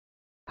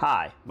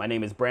Hi, my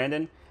name is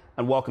Brandon,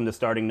 and welcome to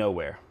Starting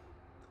Nowhere.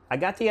 I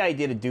got the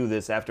idea to do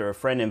this after a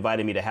friend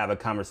invited me to have a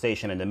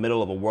conversation in the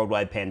middle of a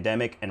worldwide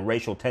pandemic and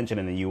racial tension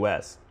in the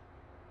US.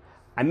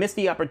 I missed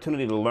the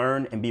opportunity to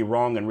learn and be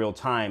wrong in real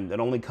time that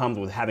only comes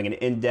with having an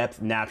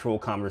in-depth, natural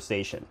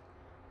conversation.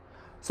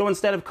 So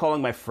instead of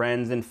calling my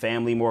friends and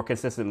family more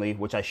consistently,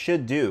 which I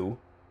should do,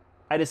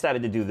 I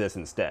decided to do this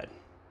instead.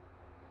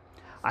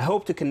 I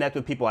hope to connect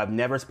with people I've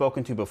never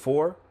spoken to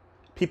before,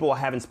 people I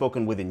haven't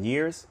spoken with in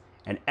years,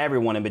 and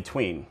everyone in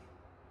between.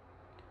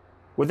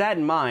 With that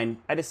in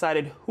mind, I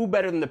decided who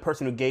better than the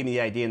person who gave me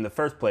the idea in the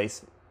first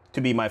place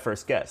to be my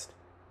first guest.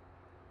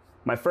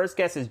 My first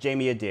guest is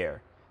Jamie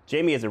Adair.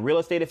 Jamie is a real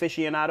estate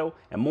aficionado,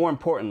 and more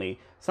importantly,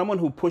 someone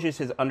who pushes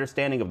his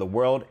understanding of the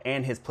world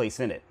and his place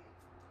in it.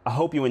 I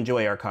hope you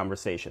enjoy our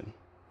conversation.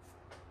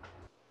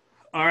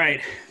 All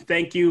right.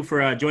 Thank you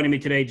for joining me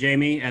today,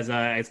 Jamie. As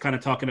I was kind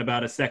of talking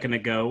about a second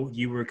ago,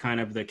 you were kind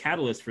of the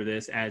catalyst for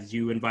this as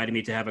you invited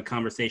me to have a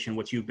conversation,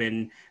 what you've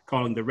been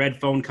calling the red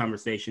phone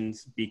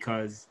conversations,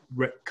 because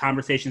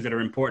conversations that are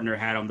important are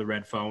had on the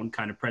red phone,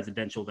 kind of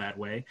presidential that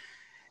way.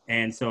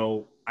 And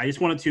so I just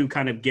wanted to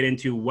kind of get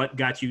into what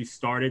got you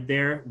started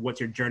there, what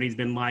your journey's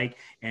been like,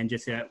 and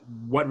just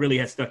what really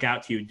has stuck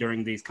out to you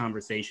during these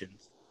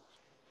conversations.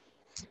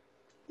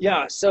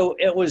 Yeah, so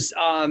it was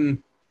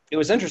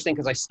interesting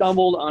because I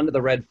stumbled onto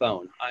the red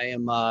phone. I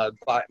am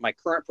my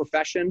current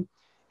profession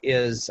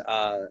is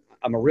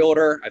I'm a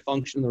realtor. I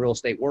function in the real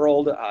estate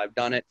world. I've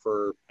done it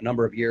for a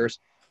number of years.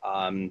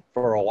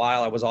 For a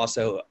while, I was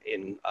also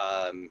in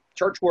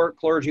church work,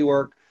 clergy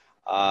work,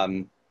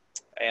 and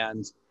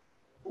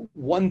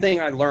one thing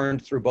I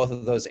learned through both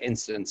of those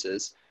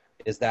instances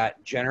is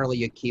that generally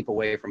you keep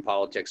away from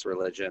politics,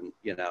 religion,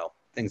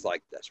 things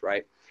like this,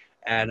 right?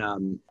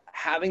 And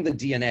having the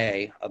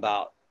DNA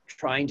about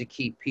trying to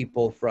keep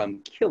people from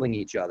killing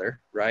each other,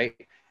 right?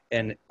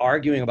 And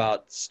arguing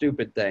about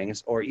stupid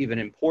things or even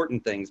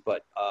important things,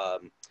 but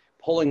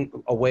pulling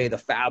away the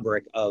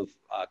fabric of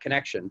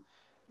connection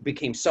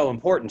became so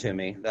important to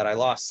me that I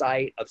lost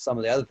sight of some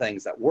of the other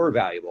things that were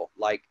valuable,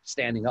 like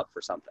standing up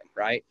for something,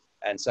 right?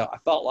 And so I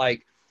felt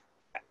like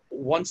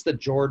once the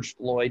George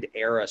Floyd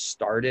era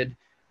started,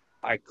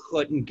 I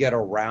couldn't get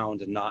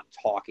around not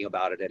talking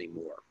about it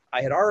anymore.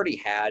 I had already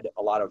had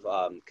a lot of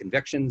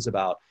convictions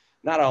about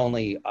not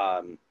only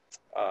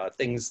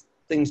things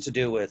to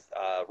do with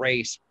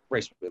race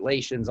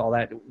relations, all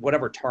that,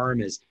 whatever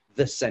term is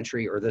this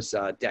century or this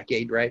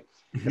decade, right?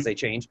 Because they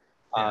change.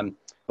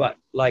 But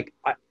like,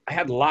 I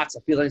had lots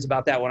of feelings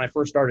about that when I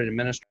first started in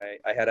ministry.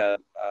 I had a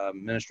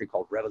ministry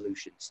called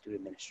Revolution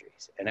Student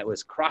Ministries, and it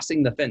was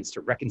crossing the fence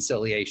to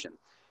reconciliation.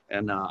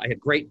 And I had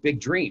great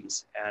big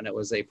dreams, and it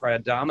was a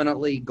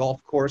predominantly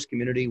golf course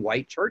community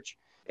white church,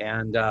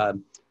 and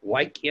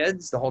white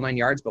kids, the whole nine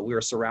yards, but we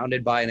were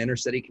surrounded by an inner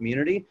city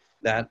community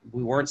that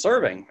we weren't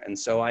serving. And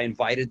so I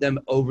invited them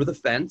over the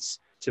fence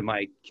to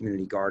my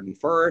community garden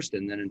first,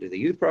 and then into the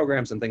youth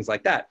programs and things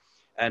like that.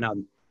 And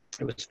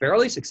it was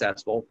fairly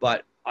successful,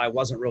 but I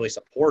wasn't really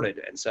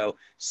supported. And so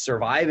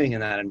surviving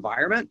in that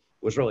environment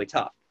was really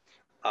tough.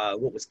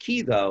 What was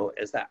key though,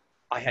 is that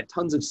I had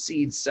tons of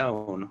seeds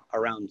sown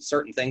around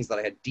certain things that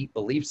I had deep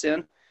beliefs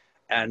in.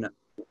 And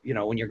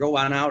when you're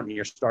going out and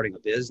you're starting a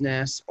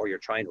business or you're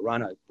trying to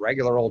run a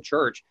regular old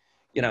church,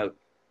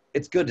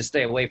 it's good to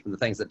stay away from the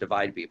things that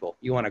divide people.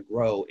 You want to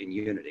grow in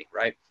unity,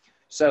 right?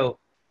 So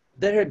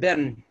there had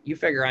been, you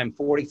figure I'm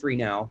 43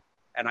 now,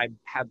 and I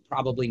have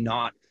probably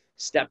not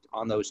stepped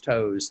on those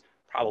toes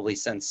probably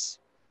since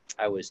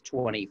I was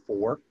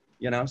 24,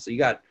 so you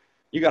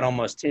got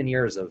almost 10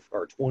 years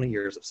or 20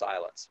 years of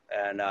silence.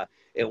 And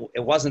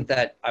it wasn't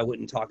that I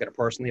wouldn't talk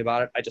personally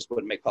about it. I just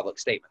wouldn't make public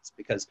statements,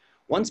 because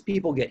once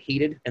people get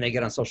heated and they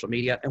get on social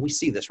media, and we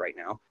see this right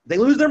now, they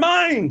lose their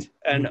mind.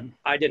 And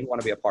I didn't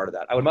want to be a part of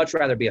that. I would much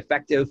rather be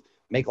effective,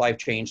 make life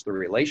change through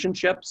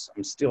relationships.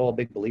 I'm still a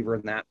big believer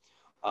in that.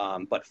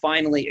 But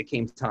finally it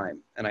came time.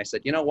 And I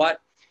said, you know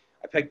what?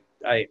 I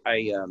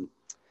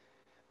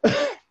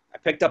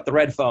picked up the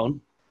red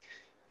phone,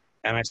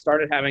 and I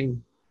started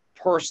having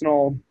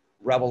personal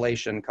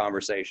revelation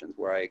conversations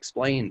where I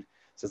explained,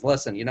 says,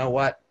 listen, you know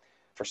what?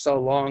 For so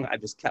long, I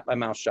just kept my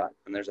mouth shut,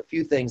 and there's a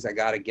few things I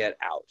got to get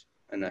out,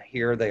 and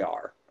here they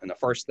are. And the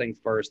first thing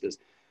first is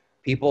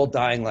people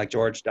dying like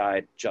George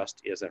died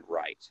just isn't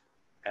right.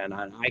 And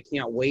I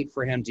can't wait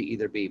for him to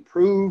either be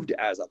proved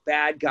as a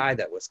bad guy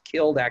that was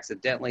killed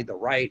accidentally,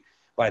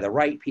 by the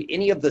right people,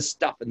 any of the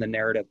stuff in the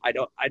narrative. I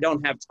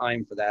don't have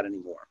time for that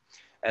anymore.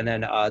 And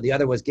then the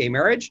other was gay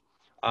marriage.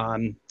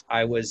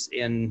 I was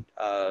in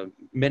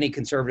many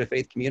conservative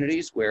faith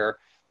communities where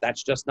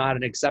that's just not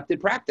an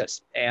accepted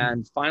practice.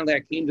 And finally,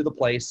 I came to the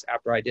place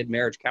after I did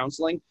marriage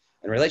counseling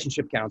and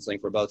relationship counseling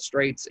for both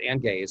straights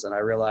and gays, and I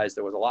realized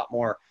there was a lot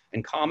more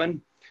in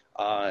common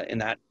in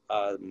that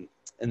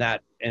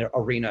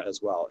arena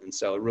as well. And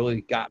so it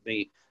really got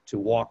me to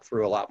walk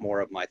through a lot more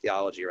of my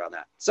theology around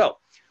that. So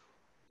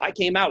I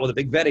came out with a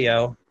big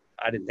video.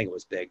 I didn't think it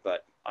was big,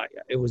 but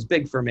it was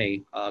big for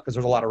me because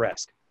there's a lot of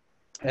risk.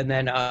 And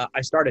then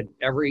I started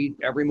every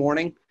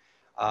morning.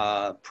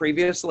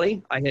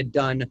 Previously, I had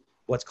done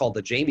what's called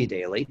the Jamie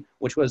Daily,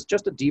 which was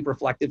just a deep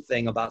reflective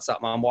thing about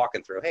something I'm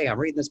walking through. Hey, I'm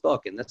reading this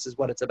book and this is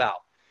what it's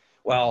about.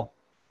 Well,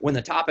 when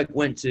the topic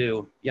went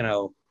to,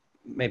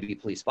 maybe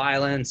police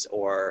violence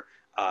or,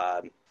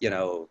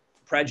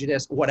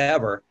 prejudice,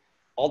 whatever,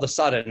 all of a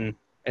sudden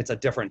it's a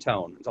different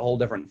tone. It's a whole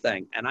different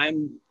thing. And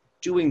I'm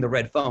doing the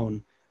red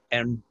phone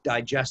and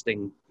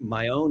digesting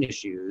my own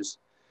issues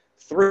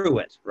through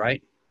it,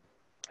 right?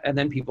 And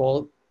then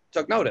people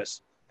took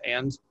notice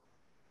and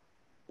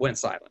went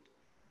silent.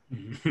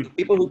 The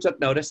people who took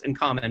notice and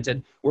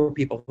commented were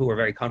people who were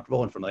very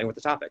comfortable and familiar with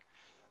the topic.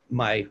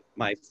 My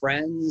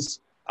friends,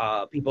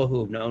 people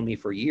who have known me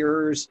for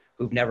years,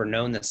 who've never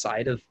known the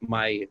side of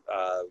my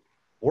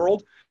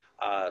world,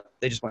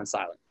 they just went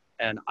silent.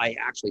 And I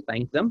actually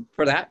thank them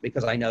for that,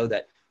 because I know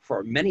that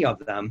for many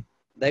of them,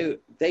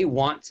 they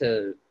want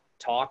to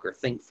talk or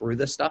think through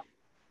this stuff,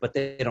 but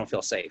they don't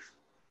feel safe.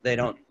 They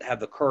don't have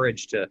the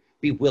courage to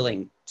be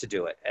willing to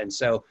do it. And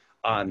so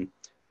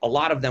a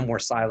lot of them were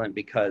silent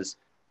because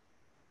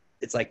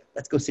it's like,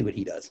 let's go see what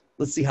he does.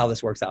 Let's see how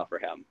this works out for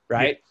him,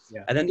 right?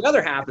 Yeah. And then the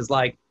other half is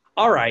like,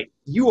 all right,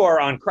 you are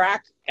on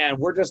crack and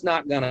we're just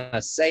not going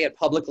to say it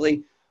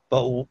publicly,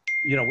 but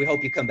we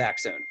hope you come back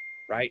soon,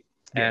 right?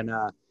 Yeah. And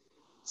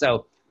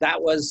so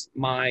that was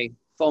my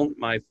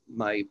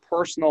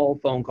personal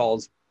phone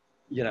calls,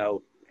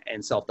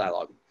 and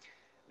self-dialogue.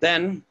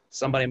 Then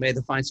somebody made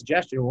the fine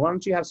suggestion, well, why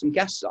don't you have some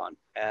guests on?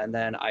 And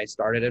then I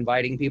started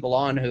inviting people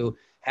on who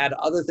had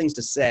other things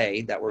to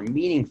say that were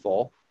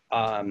meaningful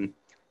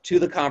to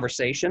the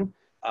conversation,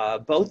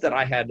 both that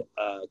I had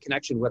a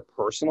connection with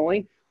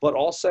personally, but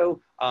also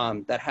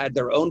that had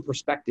their own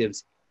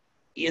perspectives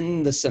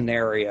in the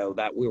scenario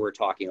that we were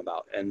talking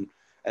about. And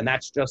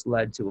that's just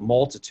led to a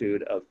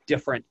multitude of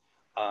different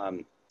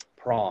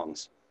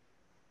prongs.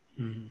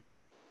 Mm-hmm.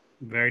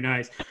 Very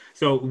nice.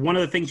 So one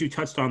of the things you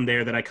touched on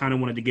there that I kind of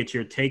wanted to get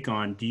your take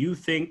on, do you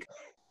think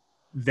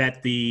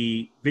that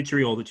the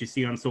vitriol that you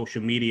see on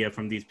social media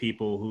from these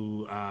people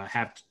who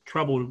have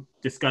trouble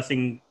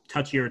discussing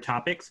touchier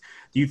topics,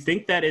 do you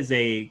think that is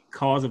a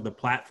cause of the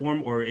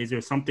platform, or is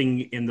there something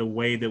in the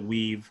way that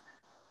we've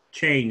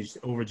changed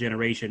over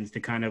generations to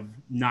kind of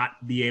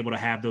not be able to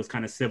have those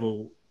kind of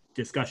civil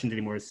discussions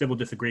anymore, civil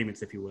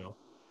disagreements, if you will?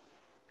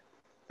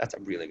 That's a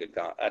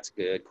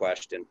good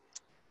question.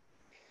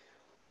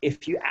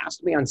 If you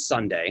asked me on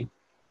Sunday,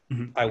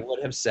 mm-hmm. I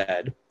would have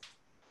said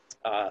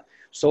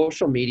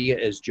social media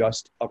is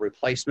just a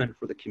replacement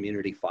for the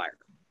community fire,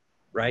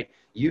 right?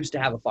 You used to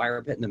have a fire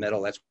pit in the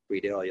middle. That's where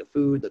you did all your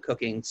food, the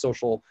cooking,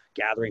 social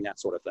gathering, that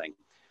sort of thing.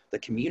 The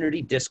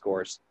community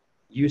discourse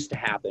used to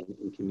happen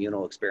in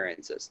communal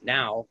experiences.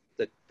 Now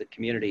the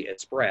community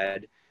is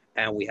spread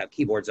and we have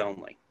keyboards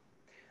only.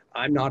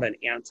 I'm not an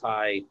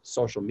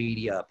anti-social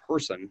media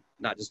person,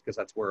 not just because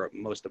that's where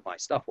most of my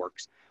stuff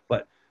works,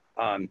 but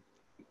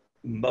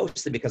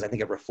mostly because I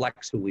think it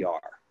reflects who we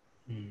are.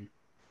 Mm.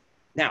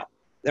 Now,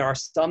 there are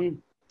some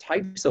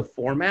types of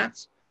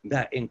formats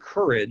that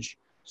encourage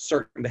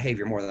certain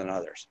behavior more than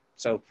others.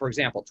 So, for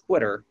example,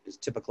 Twitter is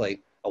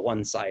typically a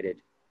one-sided,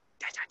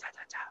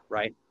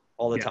 right,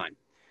 all the time.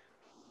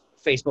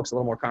 Facebook's a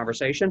little more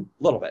conversation,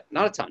 a little bit,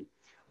 not a ton.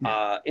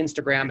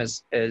 Instagram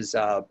is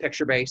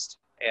picture-based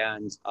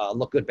and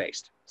look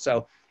good-based.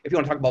 So, if you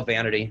want to talk about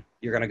vanity,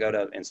 you're going to go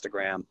to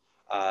Instagram.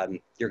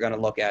 You're going to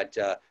look at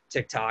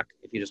TikTok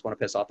if you just want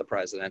to piss off the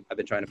president. I've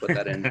been trying to put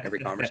that in every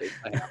conversation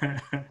I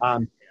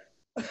have.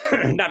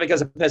 Not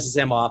because it pisses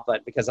him off,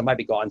 but because I might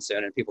be gone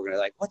soon and people are going to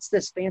be like, what's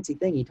this fancy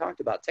thing he talked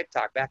about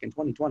TikTok back in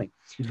 2020?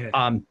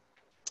 Yeah.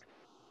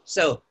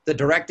 So the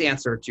direct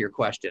answer to your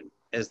question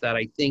is that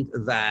I think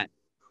that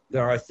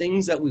there are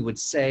things that we would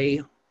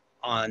say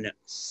on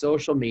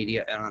social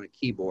media and on a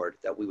keyboard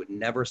that we would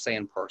never say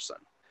in person.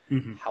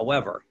 Mm-hmm.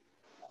 However,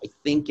 I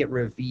think it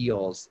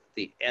reveals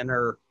the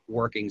inner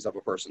workings of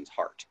a person's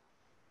heart,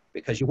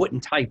 because you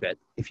wouldn't type it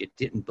if you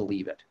didn't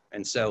believe it.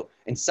 And so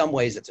in some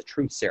ways it's a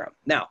truth serum.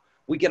 Now,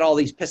 we get all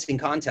these pissing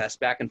contests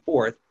back and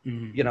forth,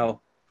 mm-hmm.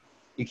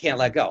 You can't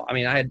let go. I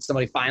mean, I had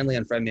somebody finally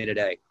unfriend me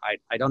today.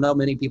 I don't know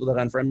many people that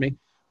unfriend me,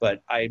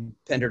 but I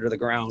pinned her to the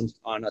ground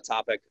on a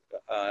topic.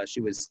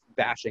 She was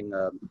bashing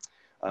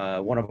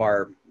one of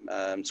our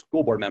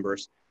school board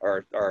members,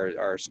 or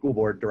our school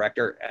board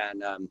director,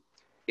 and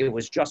it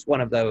was just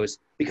one of those,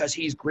 because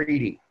he's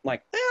greedy. I'm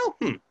like, well,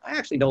 I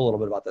actually know a little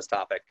bit about this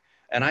topic.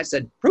 And I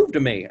said, prove to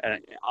me, and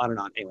on and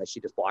on. Anyway, she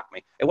just blocked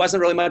me. It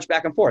wasn't really much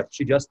back and forth.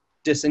 She just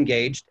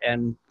disengaged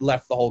and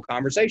left the whole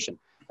conversation.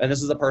 And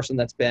this is a person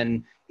that's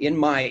been in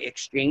my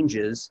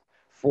exchanges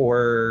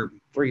for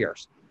 3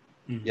 years.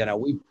 Mm-hmm.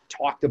 We've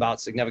talked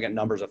about significant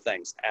numbers of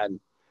things, and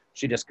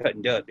she just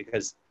couldn't do it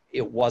because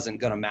it wasn't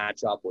going to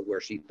match up with where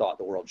she thought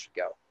the world should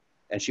go.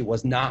 And she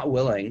was not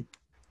willing.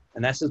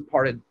 And this is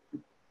part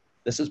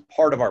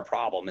of our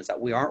problem, is that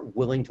we aren't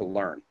willing to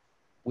learn.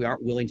 We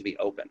aren't willing to be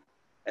open.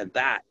 And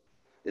that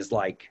is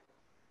like,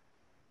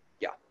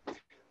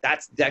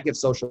 that gives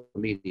social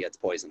media its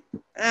poison.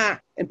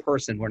 In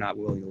person, we're not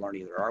willing to learn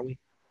either, are we?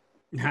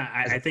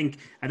 I think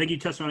you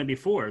touched on it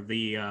before.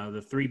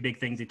 The three big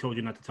things they told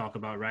you not to talk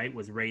about, right,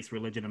 was race,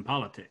 religion, and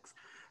politics.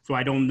 So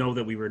I don't know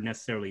that we were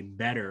necessarily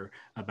better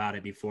about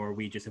it before.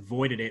 We just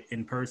avoided it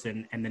in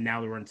person, and then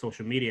now that we're on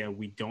social media,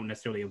 we don't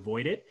necessarily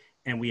avoid it,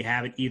 and we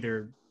haven't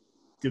either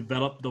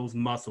developed those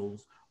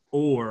muscles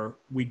or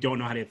we don't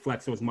know how to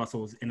flex those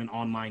muscles in an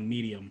online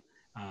medium.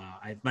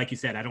 Like you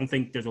said, I don't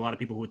think there's a lot of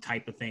people who would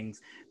type the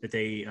things that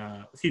they,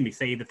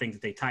 say the things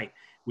that they type.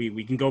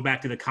 We can go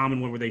back to the common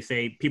one where they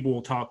say people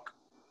will talk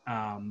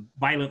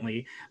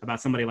violently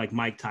about somebody like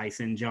Mike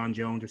Tyson, John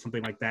Jones, or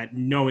something like that,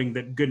 knowing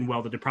that good and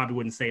well that they probably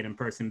wouldn't say it in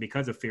person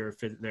because of fear of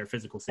their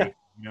physical safety.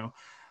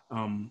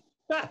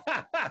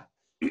 But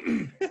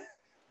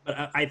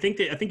I think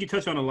you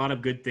touched on a lot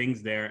of good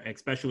things there,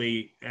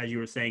 especially as you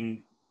were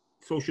saying,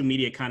 social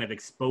media kind of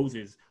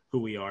exposes who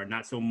we are.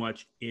 Not so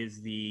much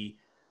is the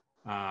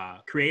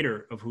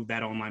creator of who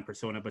that online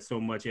persona, but so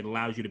much it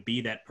allows you to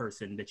be that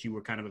person that you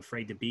were kind of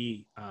afraid to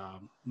be,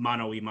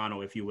 mano y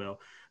mano, if you will.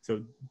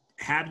 So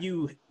have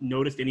you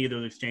noticed any of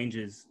those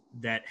exchanges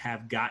that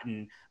have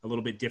gotten a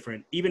little bit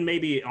different, even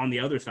maybe on the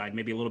other side,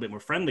 maybe a little bit more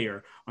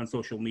friendlier on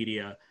social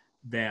media,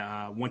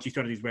 that once you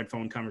started these red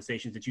phone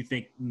conversations that you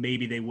think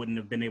maybe they wouldn't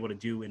have been able to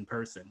do in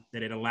person,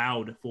 that it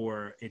allowed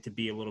for it to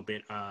be a little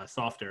bit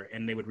softer,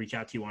 and they would reach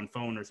out to you on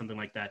phone or something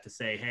like that to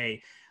say,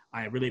 hey,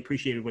 I really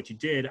appreciated what you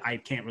did. I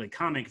can't really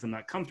comment because I'm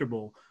not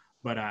comfortable,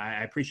 but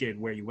I appreciated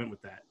where you went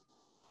with that.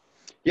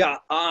 Yeah.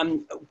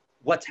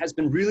 What has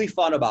been really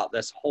fun about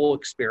this whole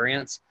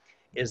experience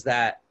is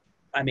that,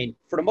 I mean,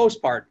 for the most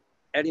part,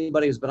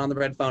 anybody who's been on the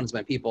red phone has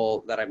been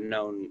people that I've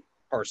known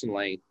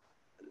personally,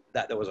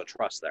 that there was a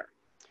trust there.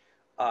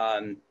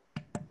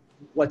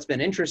 What's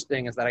been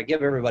interesting is that I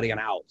give everybody an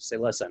out. Say,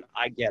 listen,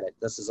 I get it.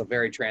 This is a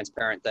very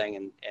transparent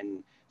thing,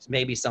 and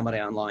maybe somebody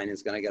online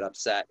is going to get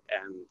upset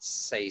and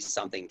say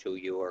something to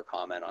you or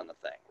comment on the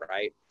thing,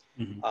 right?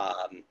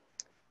 Mm-hmm.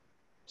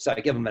 So I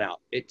give them an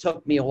out. It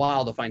took me a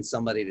while to find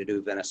somebody to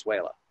do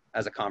Venezuela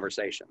as a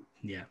conversation.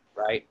 Yeah.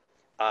 Right.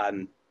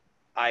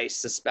 I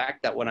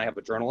suspect that when I have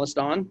a journalist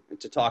on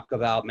to talk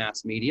about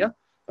mass media,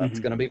 that's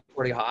going to be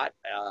pretty hot.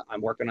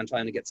 I'm working on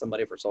trying to get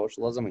somebody for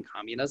socialism and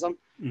communism.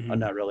 I'm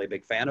not really a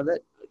big fan of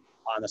it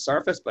on the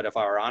surface, but if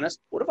I were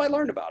honest, what have I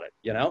learned about it?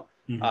 You know,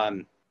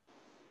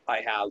 I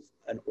have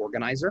an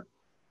organizer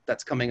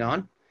that's coming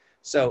on.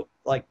 So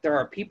like, there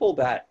are people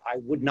that I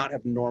would not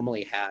have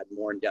normally had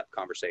more in-depth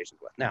conversations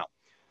with. Now,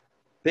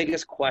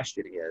 biggest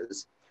question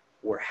is,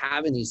 we're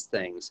having these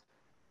things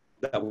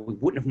that we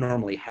wouldn't have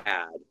normally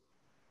had.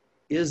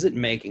 Is it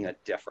making a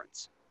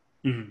difference?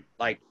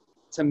 Like,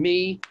 to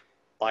me,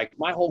 like,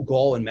 my whole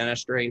goal in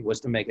ministry was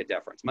to make a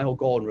difference. My whole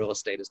goal in real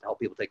estate is to help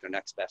people take their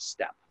next best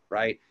step,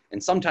 right?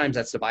 And sometimes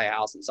that's to buy a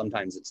house and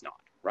sometimes it's not,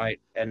 right?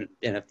 And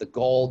if the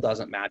goal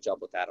doesn't match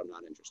up with that, I'm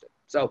not interested.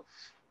 So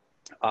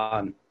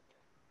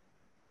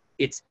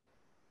it's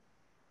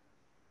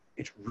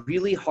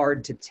really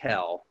hard to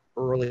tell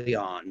early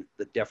on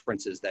the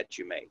differences that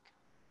you make,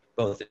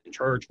 both in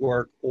church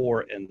work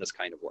or in this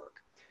kind of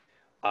work.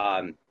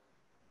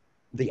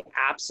 The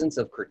absence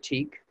of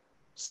critique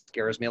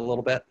scares me a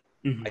little bit.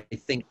 I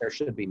think there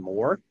should be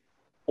more,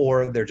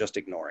 or they're just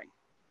ignoring.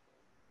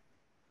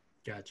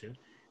 Gotcha.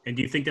 And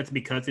do you think that's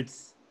because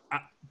it's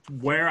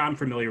where I'm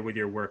familiar with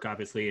your work,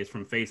 obviously, is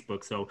from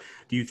Facebook. So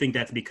do you think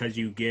that's because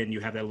you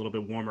have that little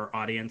bit warmer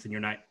audience, and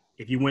you're not,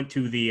 if you went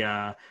to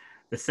the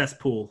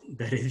cesspool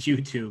that is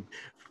YouTube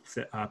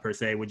per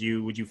se, would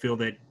you feel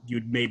that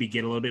you'd maybe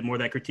get a little bit more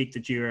of that critique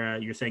that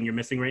you're saying you're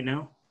missing right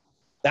now?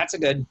 That's a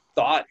good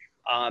thought.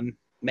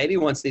 Maybe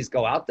once these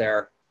go out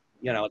there,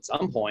 at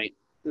some point,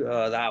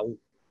 that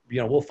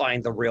we'll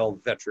find the real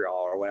vitriol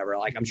or whatever.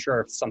 Like, I'm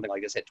sure if something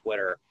like this hit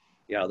Twitter,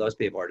 those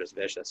people are just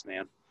vicious,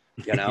 man.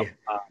 Yeah.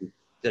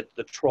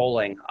 The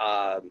trolling,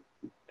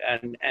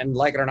 and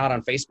like it or not,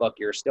 on Facebook,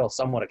 you're still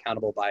somewhat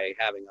accountable by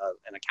having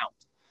an account.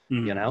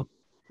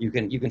 You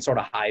can sort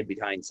of hide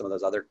behind some of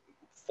those other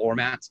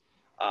formats,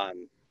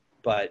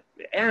 but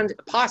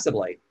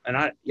possibly, and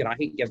I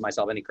hate to give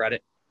myself any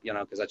credit,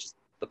 because that's just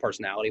the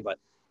personality, but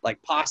like,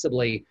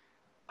 possibly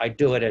I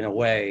do it in a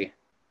way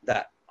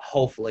that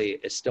hopefully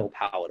is still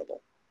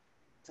palatable.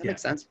 Does that make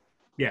sense?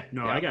 Yeah,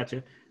 no, I got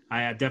you.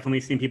 I have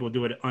definitely seen people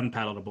do it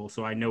unpalatable,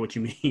 so I know what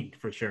you mean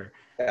for sure.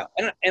 Yeah,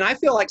 and I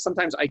feel like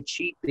sometimes I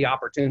cheat the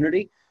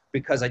opportunity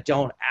because I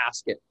don't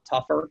ask it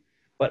tougher.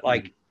 But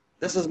like,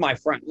 this is my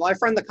friend. Well, I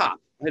friend the cop.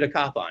 I had a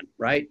cop on,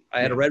 right?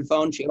 I had a red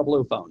phone. She had a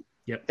blue phone.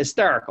 Yep.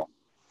 Hysterical.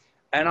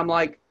 And I'm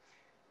like,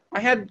 I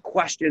had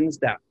questions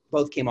that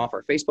both came off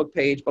our Facebook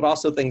page, but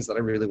also things that I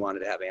really wanted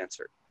to have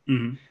answered.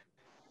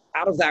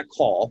 Out of that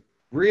call,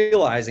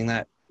 realizing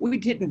that we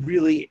didn't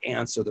really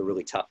answer the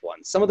really tough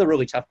ones. Some of the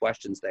really tough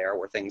questions there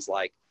were things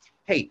like,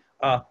 hey,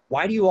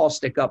 why do you all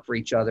stick up for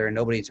each other and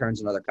nobody turns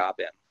another cop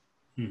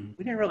in?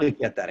 We didn't really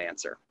get that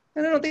answer.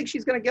 And I don't think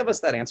she's going to give us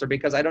that answer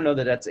because I don't know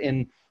that that's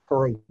in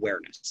her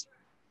awareness.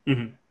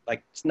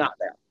 Like, it's not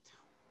there.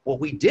 What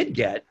we did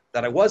get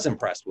that I was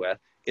impressed with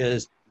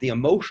is the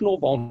emotional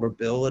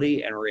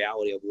vulnerability and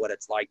reality of what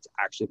it's like to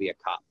actually be a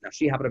cop. Now,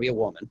 she happened to be a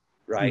woman,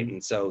 right?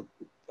 And so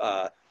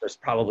there's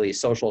probably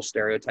social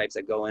stereotypes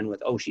that go in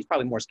with, oh, she's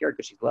probably more scared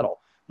because she's little.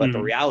 But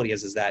the reality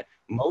is that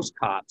most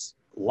cops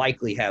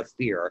likely have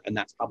fear, and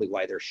that's probably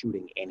why they're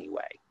shooting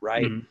anyway,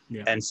 right?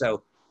 Yeah. And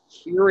so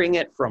hearing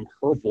it from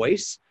her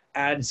voice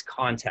adds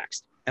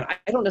context. And I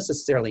don't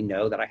necessarily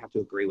know that I have to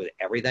agree with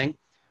everything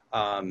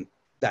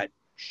that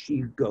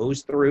she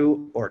goes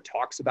through or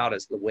talks about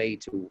as the way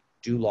to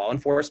do law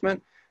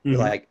enforcement.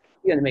 Like,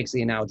 it makes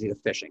the analogy to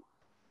fishing.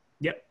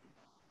 Yep.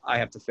 I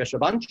have to fish a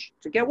bunch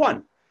to get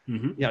one.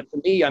 You know,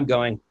 to me, I'm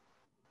going,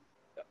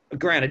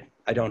 granted,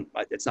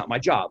 it's not my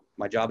job.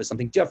 My job is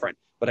something different.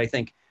 But I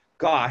think,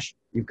 gosh,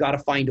 you've got to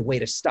find a way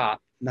to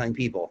stop 9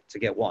 people to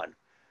get one,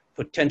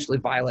 potentially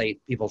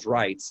violate people's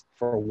rights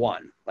for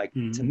one. Like,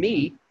 to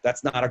me,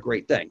 that's not a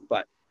great thing.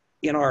 But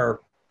in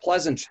our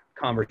pleasant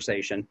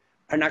conversation,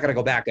 I'm not going to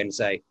go back and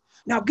say,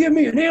 now give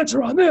me an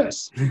answer on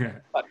this.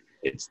 But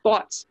it's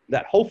thoughts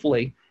that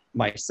hopefully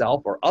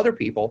myself or other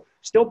people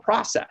still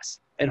process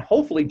and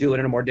hopefully do it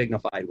in a more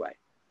dignified way.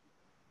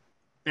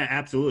 Yeah,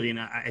 absolutely. And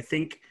I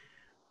think,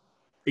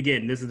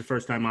 again, this is the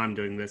first time I'm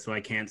doing this, so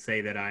I can't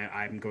say that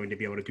I'm going to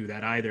be able to do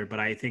that either. But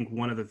I think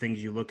one of the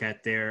things you look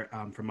at there,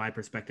 from my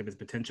perspective, is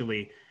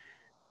potentially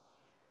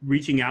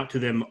reaching out to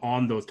them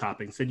on those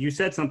topics. And you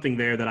said something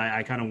there that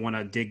I kind of want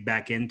to dig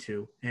back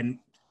into. And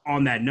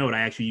on that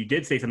note, you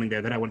did say something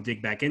there that I want to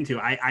dig back into.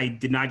 I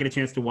did not get a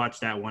chance to watch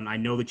that one. I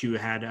know that you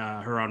had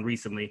her on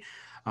recently.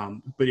 But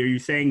are you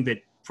saying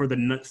that for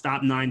the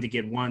stop 9 to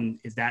get 1,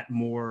 is that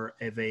more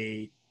of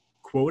a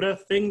quota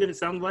thing that it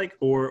sounds like?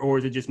 Or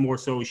is it just more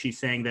so she's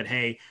saying that,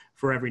 hey,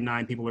 for every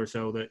 9 people or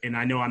so, and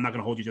I know I'm not going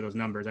to hold you to those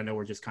numbers. I know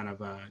we're just kind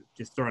of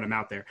just throwing them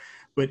out there.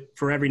 But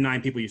for every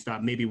 9 people you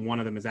stop, maybe one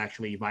of them is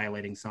actually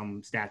violating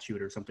some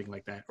statute or something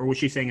like that. Or was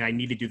she saying I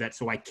need to do that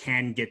so I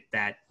can get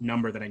that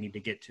number that I need to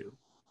get to?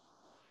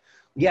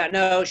 Yeah,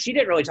 no, she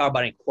didn't really talk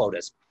about any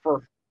quotas.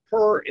 For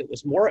her, it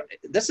was more,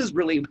 this is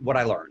really what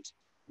I learned.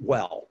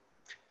 Well,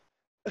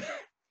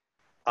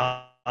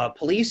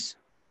 police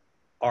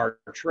are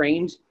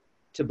trained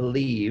to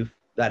believe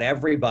that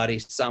everybody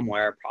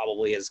somewhere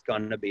probably is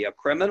going to be a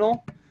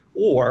criminal,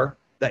 or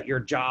that your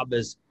job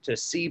is to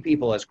see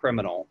people as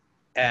criminal.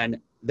 And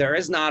there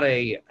is not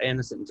a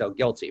innocent until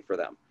guilty for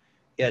them.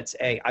 It's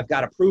I've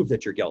got to prove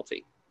that you're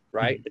guilty,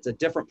 right? It's a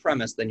different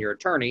premise than your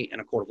attorney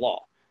in a court of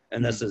law.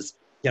 And this is,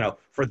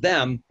 for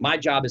them, my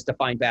job is to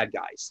find bad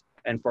guys.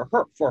 And for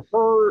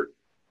her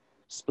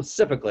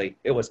specifically,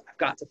 it was, I've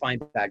got to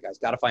find bad guys,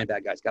 got to find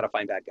bad guys, got to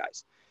find bad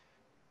guys.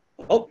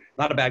 Oh,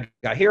 not a bad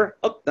guy here.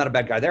 Oh, not a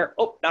bad guy there.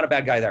 Oh, not a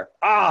bad guy there.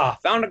 Ah,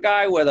 found a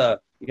guy with a,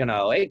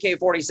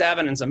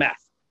 AK-47 and some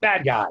meth.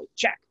 Bad guy.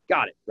 Check.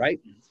 Got it. Right.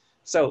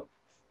 So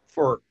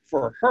for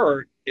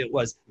her, it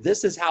was,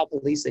 this is how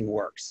policing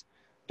works.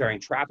 During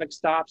traffic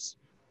stops,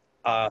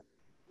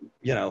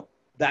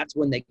 that's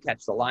when they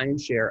catch the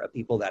lion's share of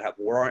people that have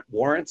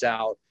warrants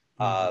out,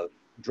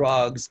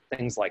 drugs,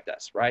 things like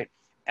this. Right.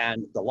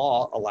 And the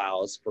law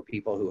allows for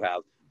people who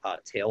have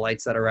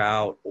taillights that are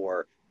out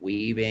or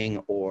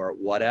weaving or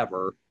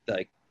whatever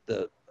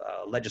the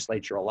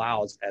legislature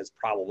allows as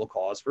probable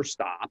cause for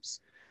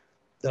stops.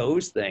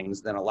 Those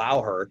things then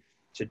allow her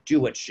to do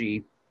what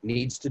she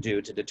needs to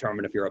do to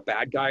determine if you're a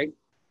bad guy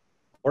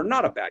or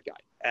not a bad guy,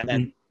 and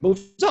then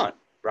moves on,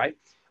 right?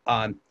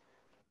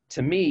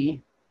 To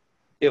me,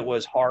 it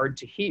was hard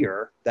to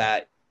hear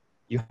that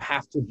you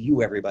have to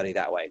view everybody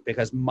that way,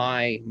 because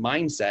my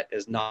mindset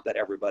is not that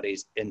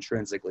everybody's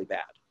intrinsically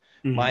bad.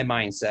 My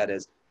mindset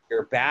is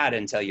you're bad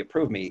until you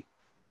prove me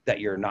that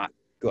you're not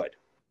good,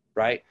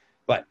 right?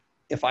 But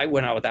if I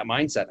went out with that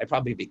mindset, I'd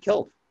probably be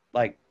killed.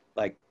 Like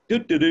I'm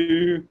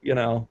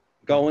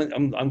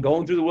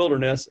going through the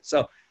wilderness.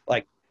 So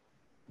like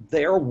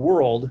their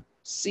world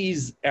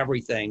sees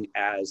everything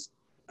as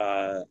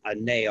a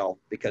nail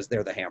because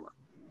they're the hammer.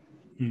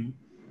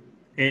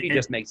 He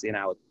just makes the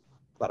analogy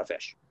about a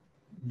fish.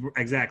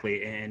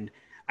 Exactly. And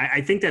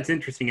I think that's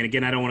interesting. And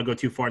again, I don't want to go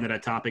too far into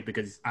that topic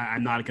because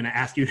I'm not going to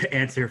ask you to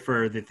answer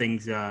for the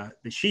things that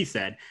she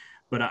said.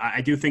 But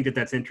I do think that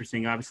that's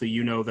interesting. Obviously,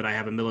 that I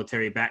have a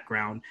military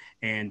background,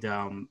 and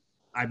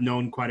I've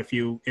known quite a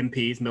few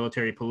MPs,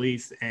 military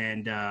police,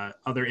 and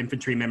other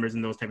infantry members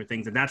and those type of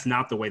things. And that's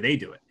not the way they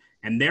do it.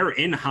 And they're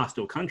in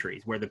hostile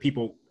countries where the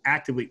people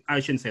actively, I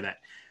shouldn't say that,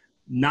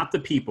 not the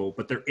people,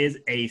 but there is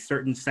a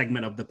certain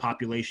segment of the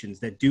populations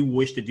that do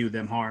wish to do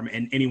them harm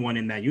and anyone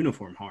in that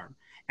uniform harm.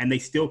 And they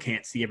still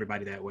can't see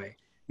everybody that way.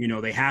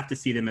 They have to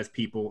see them as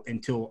people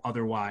until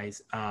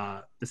otherwise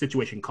the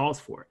situation calls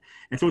for it.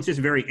 And so it's just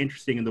very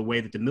interesting in the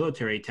way that the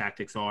military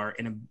tactics are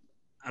in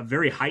a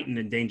very heightened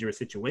and dangerous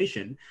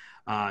situation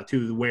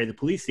to where the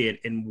police see it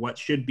in what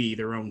should be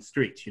their own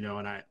streets, And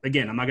I'm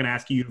not going to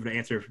ask you to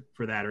answer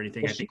for that or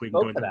anything. Well, I think we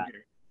can go into that.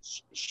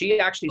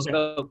 She actually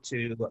spoke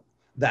to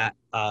that.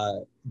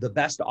 The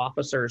best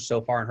officers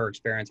so far in her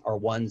experience are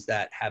ones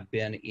that have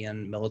been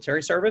in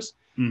military service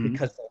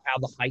because they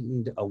have the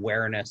heightened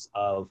awareness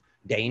of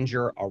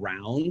danger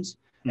around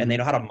and they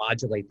know how to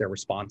modulate their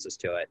responses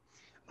to it.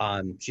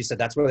 She said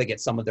that's where they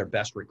get some of their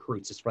best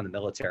recruits is from the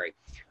military.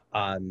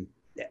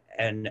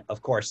 and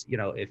of course, you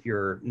know, if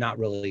you're not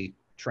really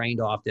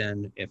trained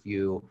often, if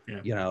you,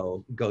 you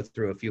know, go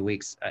through a few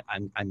weeks,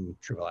 I'm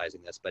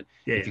trivializing this, but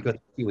if you go through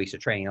a few weeks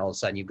of training, all of a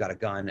sudden you've got a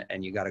gun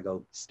and you got to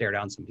go stare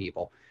down some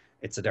people.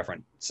 It's a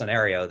different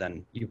scenario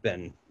than you've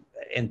been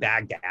in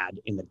Baghdad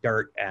in the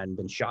dirt and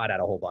been shot at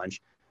a whole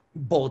bunch.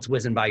 Bullets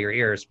whizzing by your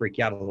ears freak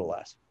you out a little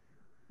less.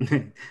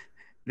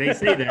 They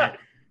say that.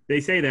 They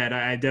say that.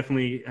 I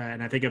definitely,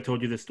 and I think I've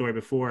told you this story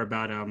before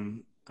about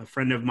a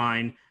friend of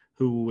mine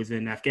who was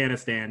in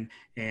Afghanistan,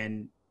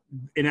 and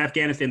in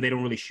Afghanistan, they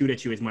don't really shoot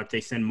at you as much. They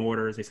send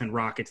mortars, they send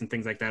rockets and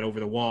things like that over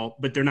the wall,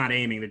 but they're not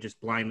aiming. They're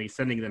just blindly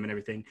sending them and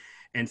everything.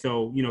 And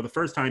so, you know, the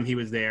first time he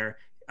was there,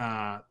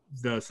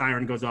 the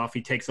siren goes off,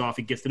 he takes off,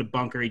 he gets to the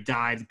bunker, he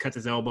dives, cuts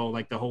his elbow,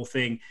 like the whole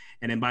thing.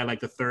 And then by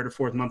like the third or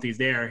fourth month he's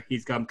there,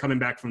 he's coming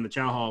back from the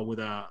chow hall with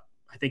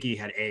I think he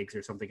had eggs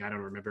or something. I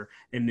don't remember.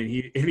 And then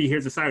he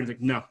hears the siren. He's like,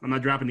 no, I'm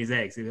not dropping these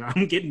eggs.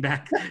 I'm getting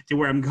back to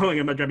where I'm going.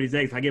 I'm not dropping these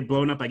eggs. If I get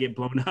blown up, I get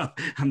blown up.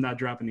 I'm not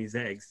dropping these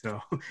eggs.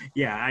 So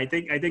yeah, I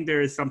think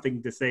there is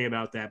something to say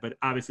about that, but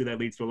obviously that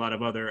leads to a lot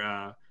of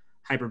other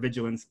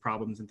hypervigilance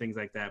problems and things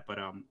like that. But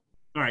all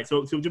right.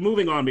 So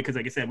moving on, because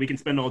like I said, we can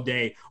spend all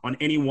day on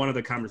any one of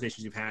the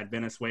conversations you've had,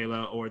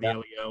 Venezuela or the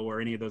LEO or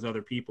any of those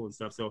other people and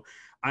stuff. So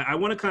I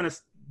want to kind of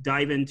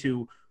dive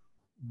into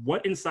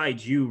what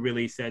inside you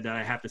really said that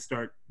I have to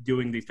start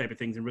doing these type of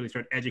things and really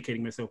start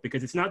educating myself,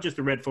 because it's not just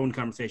the red phone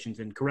conversations,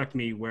 and correct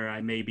me where I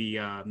may be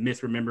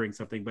misremembering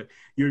something, but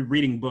you're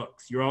reading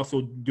books. You're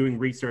also doing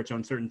research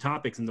on certain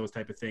topics and those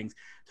type of things.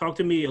 Talk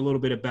to me a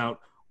little bit about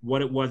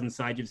what it was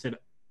inside you that said,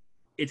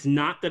 it's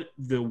not that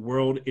the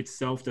world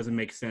itself doesn't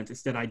make sense.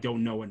 It's that I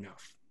don't know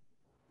enough.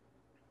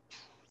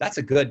 That's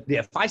a good,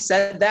 if I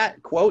said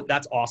that quote,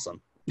 that's awesome.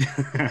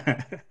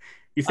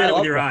 You said it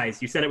with your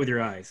eyes. You said it with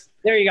your eyes.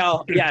 There you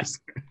go. Yes.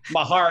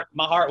 my heart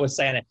was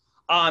saying it.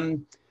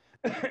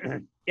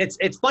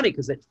 It's funny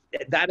because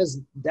that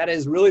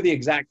is really the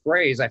exact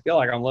phrase I feel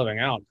like I'm living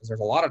out, because there's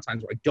a lot of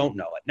times where I don't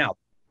know it. Now,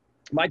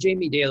 my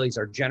Jamie dailies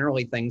are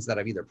generally things that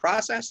I've either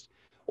processed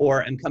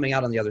or am coming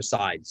out on the other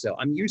side. So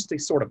I'm used to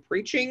sort of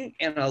preaching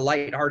in a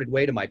lighthearted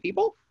way to my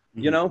people,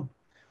 you know,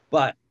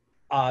 but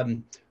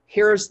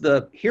here's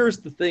the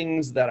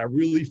things that I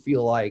really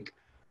feel like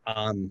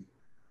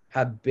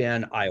have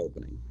been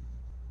eye-opening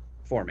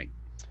for me.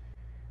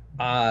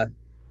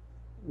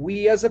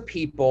 We as a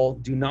people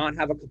do not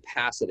have a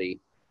capacity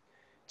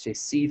to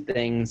see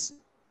things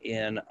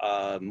in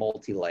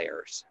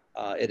multi-layers.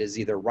 It is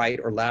either right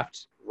or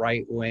left,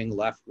 right wing,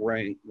 left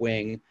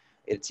wing.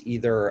 It's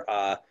either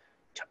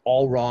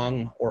all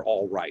wrong or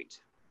all right.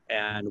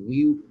 And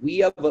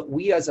we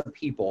as a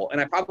people, and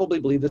I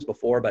probably believed this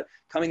before, but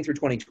coming through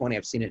 2020,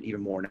 I've seen it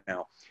even more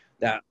now,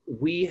 that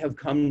we have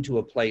come to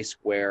a place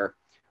where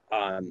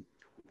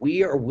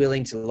we are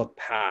willing to look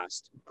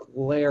past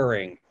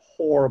glaring,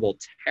 horrible,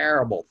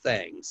 terrible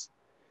things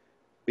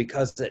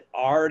because it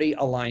already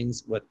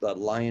aligns with the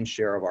lion's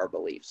share of our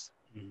beliefs.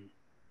 Mm-hmm.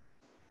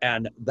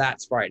 And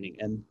that's frightening.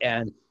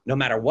 And no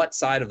matter what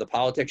side of the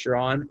politics you're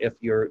on, if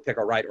you pick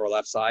a right or a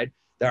left side,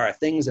 there are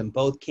things in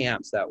both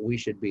camps that we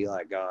should be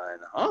like going,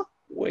 huh?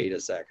 Wait a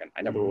second.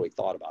 I never really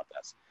thought about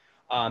this.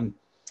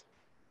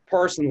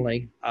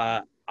 Personally,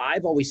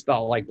 I've always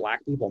felt like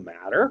Black people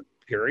matter,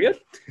 period.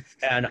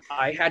 And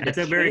I had to That's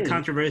a very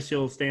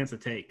controversial stance to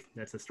take.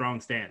 That's a strong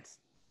stance.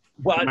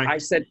 Well, I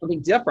said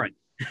something different.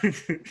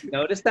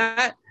 Notice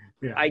that?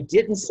 Yeah. I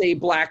didn't say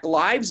Black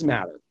Lives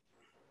Matter.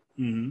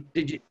 Mm-hmm.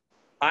 Did you?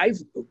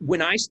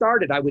 When I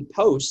started, I would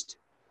post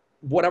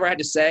whatever I had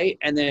to say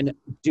and then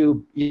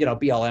do,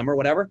 BLM or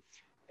whatever.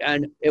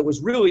 And it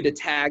was really to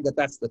tag that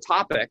that's the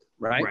topic,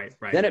 right?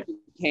 Right. Then it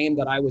became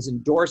that I was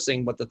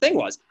endorsing what the thing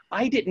was.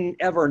 I didn't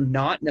ever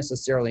not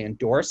necessarily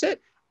endorse it.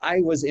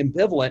 I was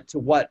ambivalent to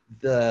what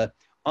the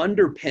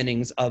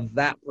underpinnings of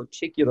that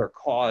particular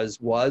cause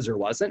was or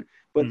wasn't.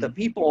 But the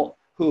people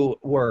who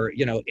were,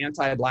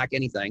 anti-Black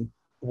anything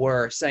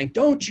were saying,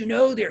 don't you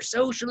know they're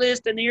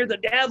socialist and they're the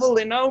devil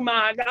and oh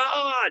my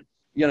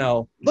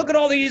God, look at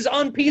all these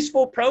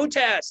unpeaceful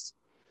protests.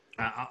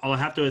 I'll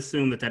have to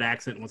assume that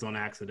accent was on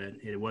accident.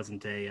 It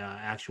wasn't a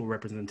actual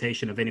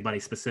representation of anybody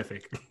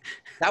specific.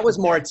 That was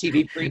more a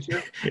TV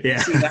preacher.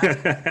 Yeah. See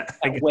that?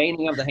 Like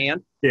waning of the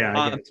hand. Yeah,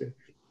 I get you.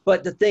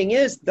 But the thing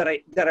is that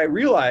I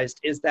realized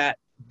is that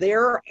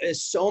there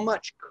is so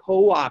much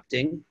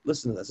co-opting.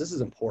 Listen to this. This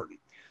is important.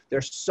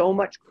 There's so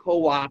much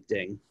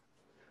co-opting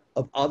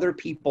of other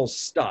people's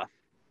stuff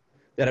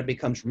that it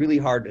becomes really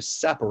hard to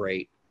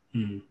separate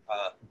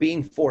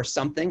being for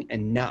something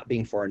and not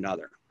being for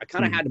another. I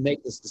kind of had to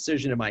make this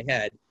decision in my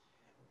head,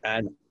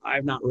 and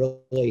I've not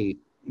really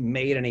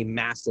made any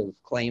massive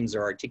claims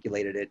or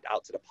articulated it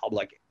out to the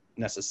public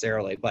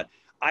necessarily, but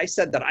I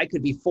said that I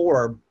could be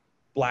for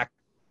Black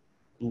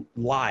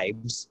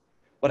lives,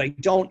 but I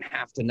don't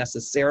have to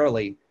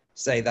necessarily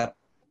say that,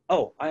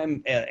 oh,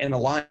 I'm in a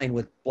line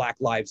with Black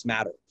Lives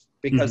Matter,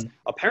 because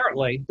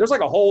apparently there's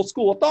like a whole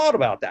school of thought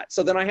about that.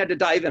 So then I had to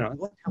dive in. I'm like,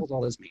 what the hell does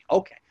all this mean?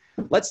 Okay,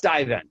 let's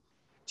dive in.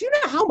 Do you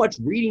know how much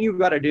reading you've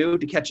got to do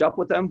to catch up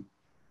with them?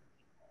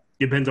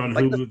 Depends on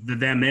Like who the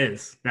them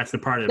is. That's the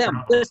part of the them,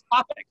 problem. this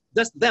topic,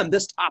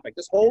 this topic,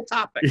 this whole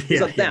topic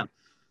is of them,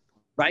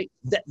 right?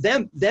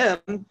 Them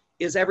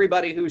is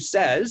everybody who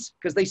says,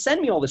 because they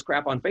send me all this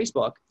crap on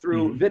Facebook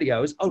through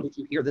videos. Oh, did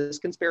you hear this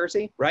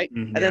conspiracy? Right.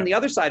 And then the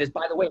other side is,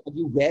 by the way, have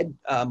you read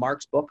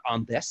Mark's book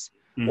on this?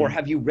 Or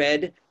have you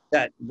read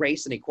that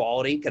race and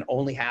equality can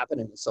only happen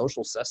in a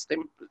social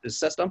system,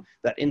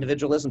 that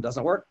individualism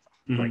doesn't work?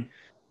 Like,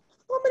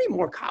 how many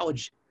more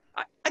college?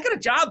 I got a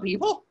job,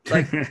 people.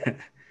 Like,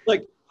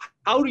 like,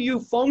 how do you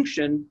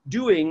function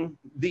doing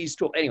these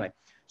tools? Anyway,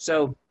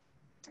 so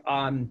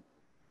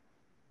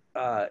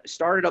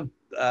started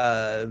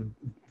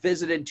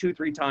visited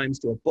 2-3 times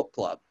to a book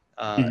club.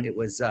 It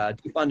was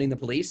Defunding the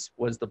Police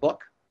was the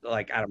book.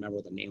 Like, I don't remember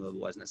what the name of it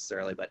was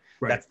necessarily, but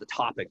that's the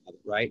topic of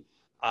it, right?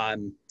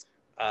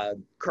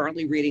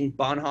 Currently reading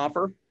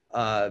Bonhoeffer,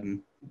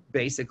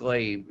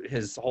 basically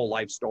his whole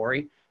life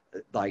story,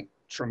 like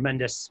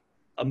tremendous,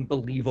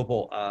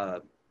 unbelievable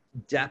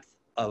depth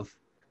of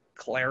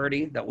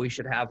clarity that we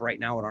should have right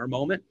now in our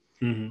moment.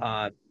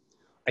 I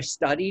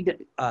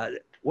studied,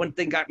 one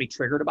thing got me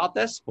triggered about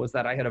this was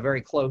that I had a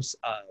very close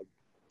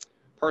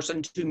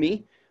person to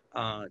me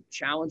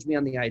challenge me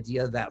on the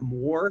idea that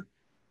more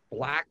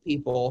white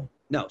people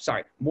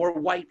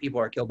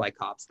are killed by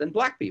cops than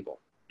black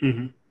people.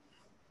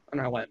 And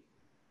I went,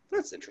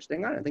 that's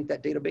interesting. I didn't think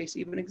that database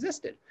even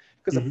existed.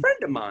 Because a friend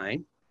of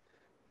mine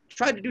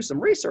tried to do some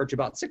research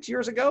about 6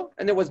 years ago,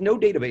 and there was no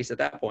database at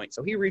that point.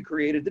 So he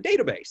recreated the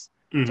database.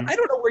 So I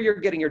don't know where you're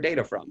getting your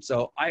data from.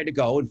 So I had to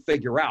go and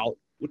figure out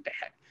what the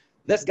heck.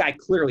 This guy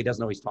clearly doesn't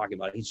know what he's talking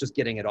about. He's just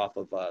getting it off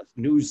of a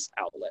news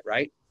outlet,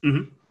 right?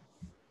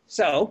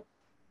 So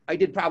I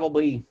did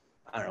probably,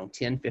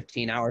 10,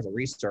 15 hours of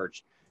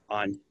research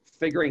on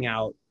figuring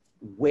out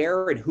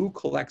where and who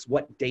collects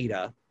what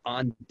data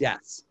on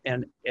deaths.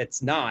 And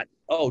it's not,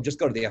 just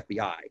go to the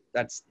FBI.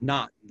 That's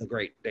not the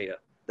great data.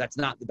 That's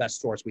not the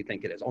best source we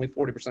think it is. Only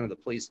 40% of the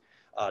police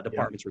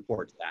departments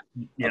report to that.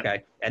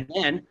 Okay. And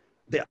then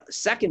the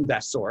second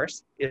best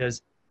source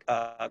is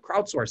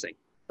crowdsourcing.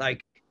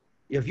 Like,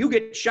 if you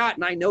get shot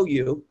and I know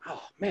you,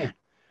 oh man,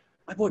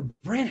 my boy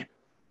Brandon,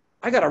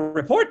 I got to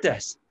report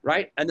this,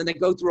 right? And then they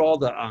go through all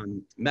the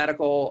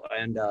medical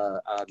and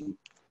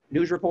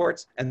news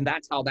reports, and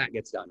that's how that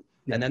gets done.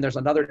 And then there's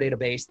another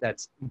database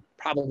that's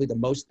probably the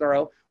most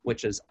thorough,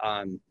 which is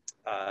the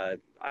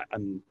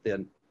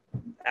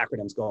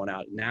acronyms going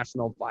out,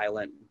 National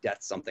Violent Death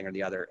something or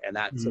the other, and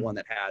that's the one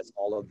that has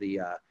all of the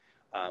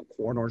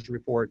coroner's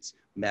reports,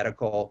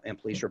 medical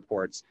and police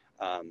reports,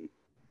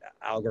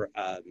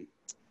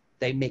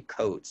 they make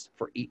codes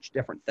for each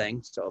different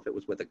thing. So if it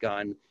was with a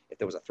gun, if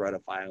there was a threat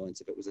of violence,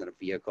 if it was in a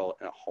vehicle,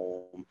 in a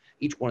home,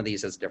 each one of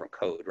these has a different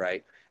code,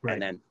 right?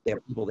 And then they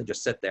have people that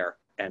just sit there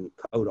and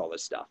code all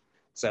this stuff.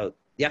 So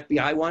the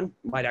FBI one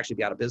might actually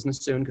be out of business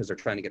soon because they're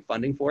trying to get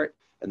funding for it.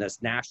 And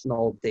this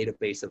National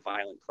Database of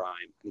Violent Crime,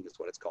 I think that's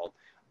what it's called.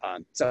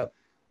 So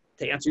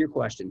to answer your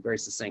question very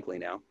succinctly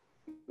now,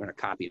 I'm going to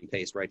copy and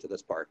paste right to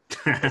this part,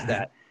 is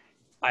that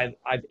I've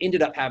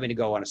ended up having to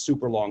go on a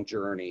super long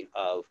journey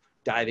of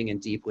diving in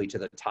deeply to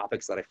the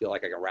topics that I feel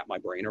like I can wrap my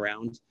brain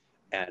around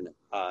and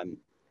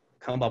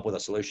come up with a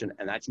solution.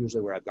 And that's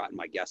usually where I've gotten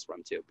my guests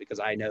from too, because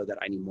I know that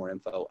I need more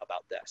info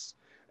about this.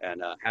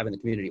 And having the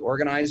community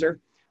organizer,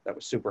 that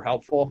was super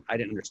helpful. I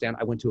didn't understand.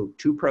 I went to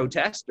 2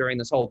 protests during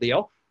this whole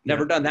deal.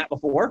 Never done that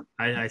before.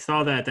 I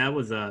saw that. That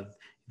was the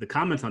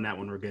comments on that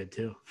one were good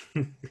too.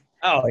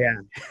 Oh yeah.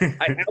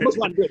 I almost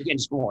want to do it again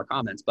just for more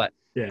comments, but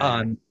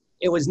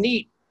it was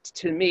neat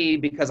to me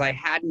because I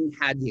hadn't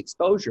had the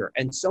exposure.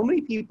 And so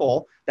many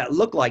people that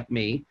look like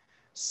me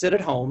sit at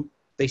home,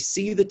 they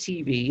see the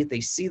TV, they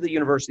see the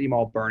university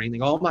mall burning, they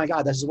go, oh my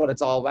God, this is what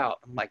it's all about.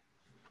 I'm like,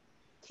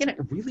 can it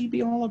really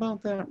be all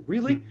about that?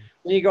 Really?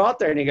 And you go out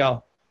there and you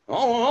go,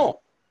 oh,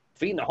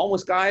 feeding the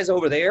homeless guys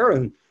over there,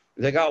 and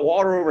they got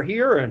water over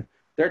here, and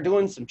they're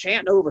doing some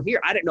chanting over here.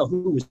 I didn't know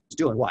who was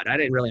doing what. I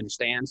didn't really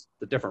understand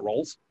the different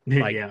roles.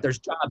 Like there's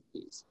job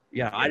keys.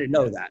 I didn't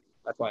know that.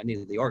 That's why I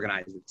needed the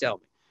organizer to tell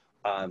me.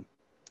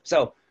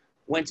 So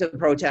went to the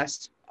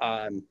protest,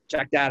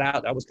 checked that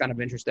out. That was kind of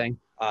interesting.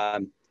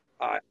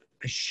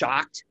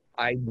 Shocked.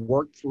 I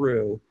worked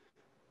through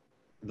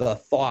the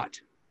thought,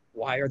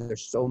 why are there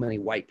so many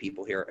white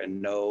people here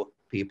and no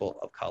people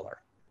of color?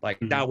 Like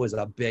that was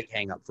a big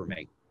hang up for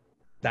me.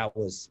 That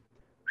was,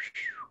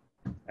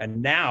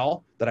 and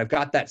now that I've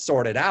got that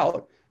sorted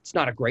out, it's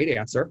not a great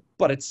answer,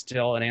 but it's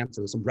still an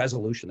answer. There's some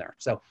resolution there.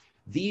 So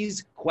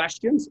these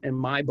questions in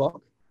my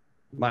book,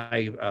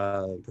 my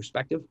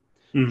perspective,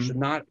 should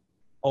not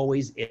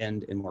always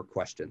end in more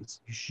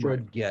questions. You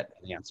should get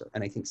an answer.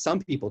 And I think some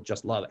people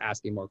just love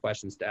asking more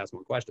questions to ask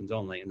more questions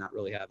only and not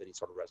really have any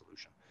sort of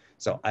resolution.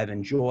 So I've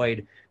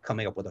enjoyed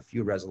coming up with a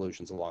few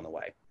resolutions along the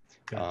way.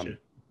 Gotcha.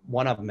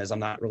 One of them is I'm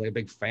not really a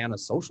big fan of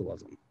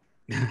socialism.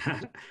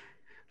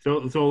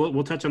 So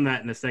we'll touch on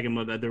that in a second.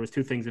 But there was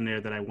 2 things in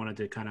there that I wanted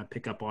to kind of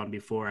pick up on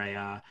before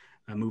I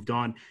moved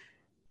on.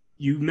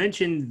 You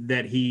mentioned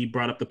that he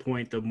brought up the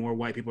point that more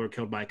white people are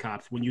killed by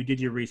cops. When you did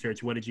your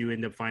research, what did you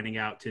end up finding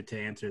out to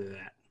answer to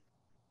that?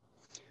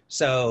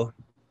 So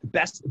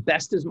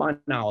best is my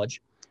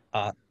knowledge.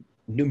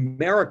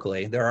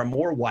 Numerically, there are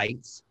more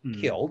whites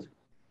killed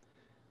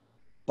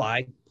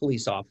by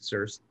police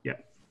officers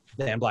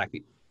than black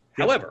people.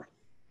 However,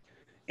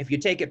 if you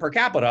take it per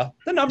capita,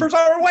 the numbers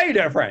are way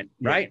different,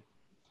 right?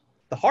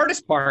 The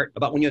hardest part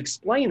about when you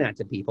explain that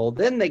to people,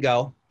 then they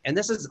go, and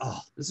this is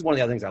one of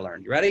the other things I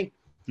learned. You ready?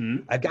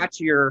 I've got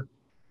your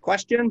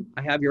question.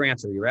 I have your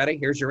answer. You ready?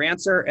 Here's your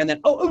answer. And then,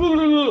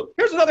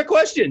 here's another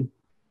question.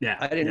 Yeah.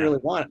 I didn't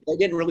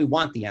really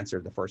want the answer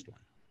to the first one.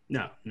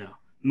 No.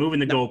 Moving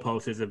the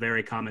goalpost is a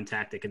very common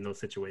tactic in those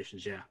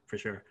situations. Yeah, for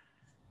sure.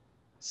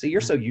 So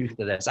you're so used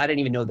to this. I didn't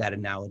even know that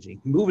analogy.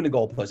 Moving the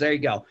goalpost. There you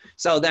go.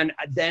 So then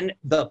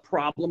the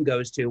problem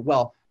goes to,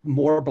 well,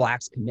 more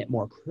blacks commit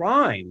more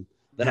crime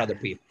than other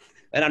people.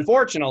 And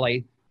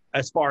unfortunately,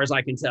 as far as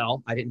I can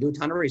tell, I didn't do a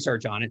ton of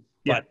research on it,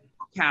 but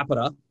per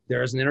capita,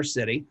 there is an inner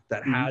city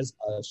that has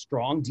a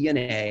strong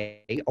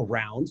DNA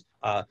around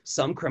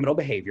some criminal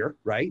behavior,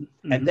 right?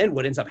 And then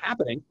what ends up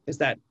happening is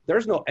that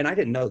there's no, and I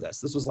didn't know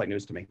this. This was like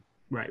news to me.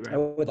 Right. I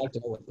would like to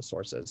know what the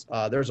source is.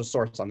 There's a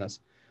source on this.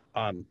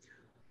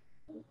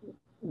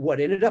 What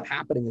ended up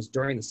happening is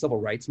during the civil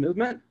rights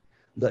movement,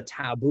 the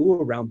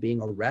taboo around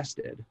being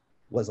arrested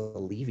was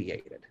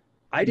alleviated.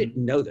 I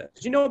didn't know this.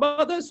 Did you know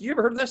about this? You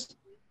ever heard of this?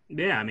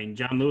 Yeah, I mean,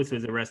 John Lewis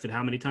was arrested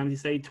how many times, you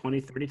say? 20,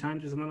 30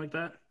 times or something like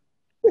that?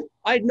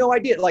 I had no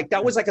idea. Like,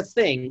 that was like a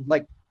thing.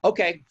 Like,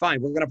 okay,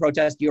 fine, we're going to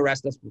protest, you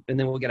arrest us, and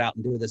then we'll get out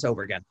and do this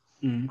over again.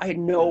 I had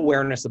no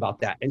awareness about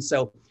that. And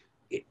so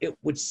it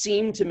would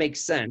seem to make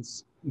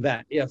sense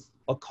that if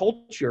a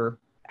culture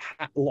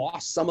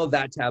lost some of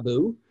that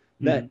taboo,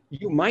 that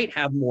you might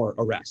have more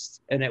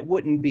arrests, and it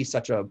wouldn't be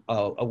such a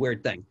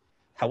weird thing.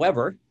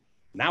 However,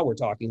 now we're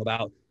talking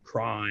about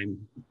crime,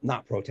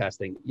 not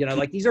protesting. You know,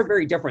 like, these are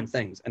very different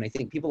things. And I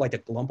think people like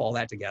to lump all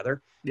that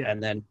together.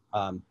 And then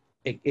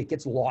it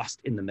gets lost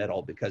in the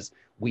middle because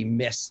we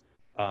miss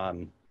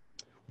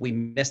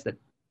that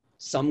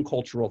some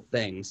cultural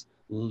things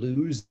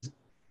lose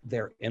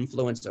their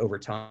influence over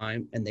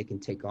time, and they can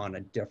take on a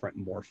different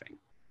morphing,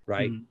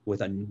 right?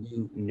 With a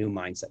new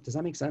mindset. Does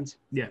that make sense?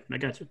 Yeah, I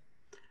got you.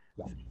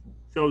 Yeah.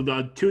 So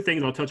the two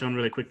things I'll touch on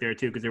really quick there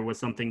too, because there was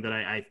something that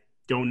I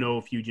don't know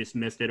if you just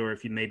missed it or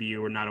if maybe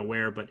you were not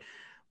aware, but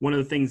one of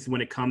the things when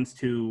it comes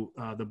to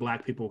the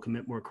black people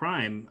commit more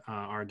crime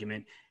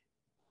argument,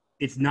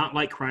 it's not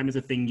like crime is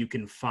a thing you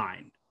can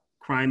find.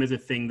 Crime is a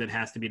thing that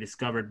has to be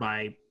discovered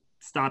by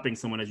stopping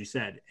someone, as you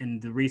said.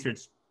 And the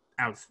research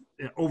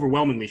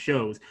overwhelmingly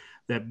shows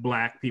that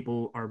black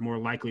people are more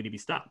likely to be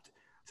stopped.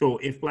 So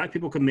if black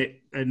people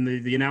commit, and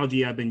the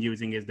analogy I've been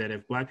using is that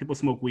if black people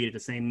smoke weed at the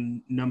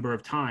same number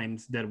of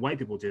times that white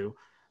people do,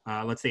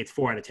 let's say it's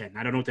 4 out of 10.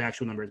 I don't know what the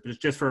actual number is, but it's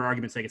just for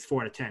argument's sake, it's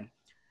 4 out of 10.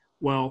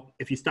 Well,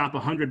 if you stop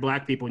 100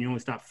 black people and you only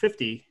stop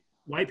 50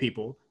 white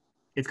people,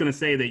 it's going to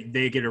say that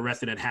they get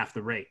arrested at half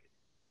the rate.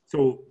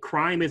 So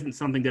crime isn't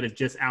something that is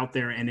just out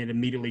there and it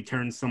immediately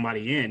turns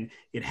somebody in.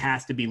 It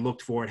has to be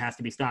looked for. It has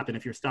to be stopped. And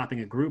if you're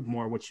stopping a group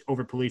more, which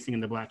over-policing in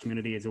the black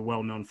community is a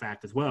well-known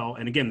fact as well,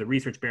 and again, the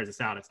research bears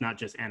this out, it's not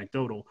just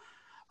anecdotal,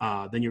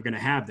 then you're going to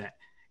have that.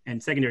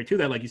 And secondary to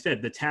that, like you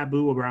said, the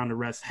taboo around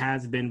arrest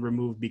has been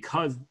removed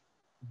because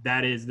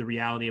that is the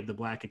reality of the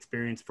black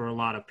experience for a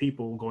lot of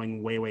people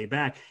going way, way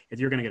back,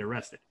 is you're going to get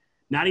arrested.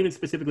 Not even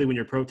specifically when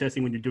you're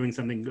protesting, when you're doing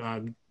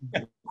something,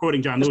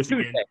 quoting John Lewis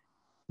again.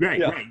 Right.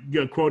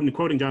 You're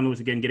quoting John Lewis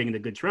again, getting into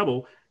good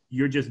trouble.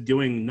 You're just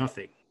doing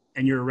nothing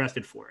and you're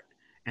arrested for it.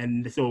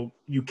 And so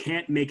you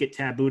can't make it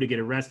taboo to get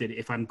arrested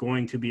if I'm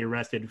going to be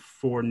arrested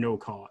for no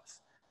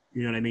cause.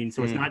 You know what I mean?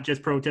 So it's not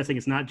just protesting.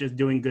 It's not just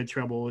doing good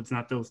trouble. It's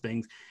not those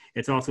things.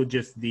 It's also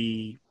just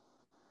the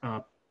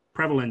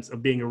prevalence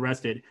of being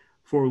arrested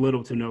for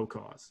little to no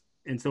cause.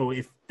 And so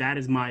if that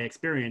is my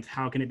experience,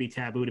 how can it be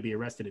taboo to be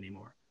arrested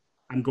anymore?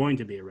 I'm going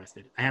to be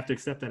arrested. I have to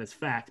accept that as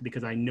fact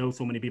because I know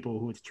so many people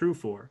who it's true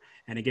for.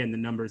 And again, the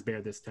numbers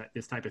bear this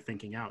type of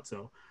thinking out.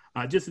 So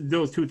just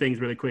those two things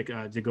really quick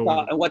to go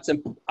over.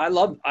 And I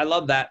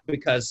love that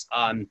because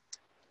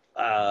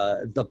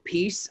the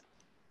piece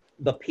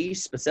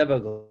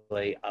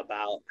specifically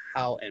about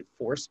how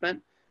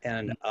enforcement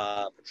and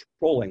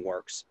patrolling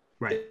works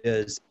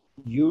is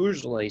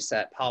usually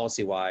set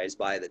policy-wise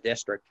by the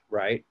district,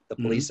 right? The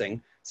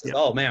policing says,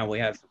 oh man, we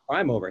have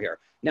crime over here.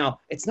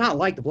 Now, it's not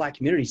like the black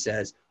community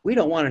says, we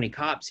don't want any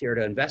cops here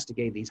to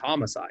investigate these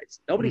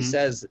homicides. Nobody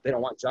says that they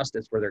don't want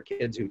justice for their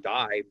kids who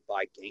die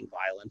by gang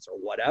violence or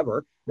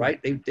whatever, right?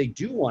 They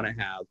do want to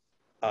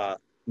have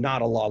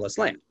not a lawless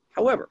land.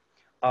 However,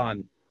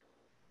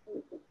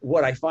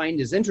 what I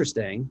find is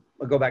interesting,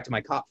 I'll go back to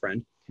my cop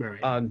friend,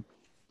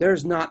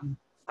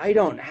 I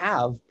don't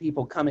have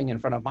people coming in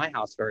front of my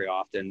house very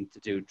often to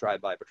do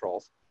drive-by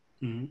patrols,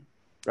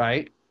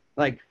 right?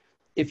 Like,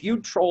 if you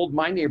trolled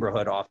my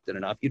neighborhood often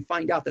enough, you'd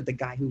find out that the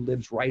guy who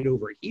lives right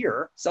over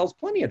here sells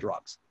plenty of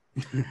drugs.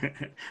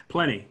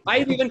 Plenty.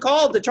 I've even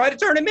called to try to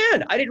turn him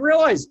in. I didn't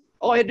realize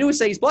all I had to do was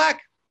say he's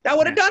black. That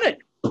would have done it.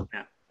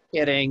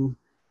 Kidding.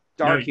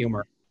 Dark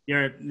humor.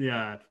 You're,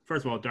 yeah.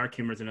 First of all, dark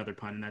humor is another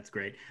pun, and that's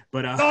great.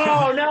 But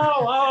Oh no!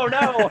 Oh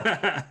no!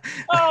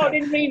 Oh,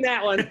 didn't mean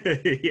that one.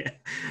 Yeah,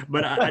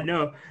 but I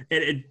know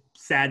it's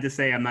sad to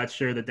say I'm not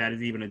sure that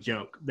is even a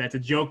joke. That's a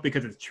joke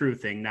because it's a true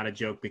thing, not a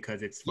joke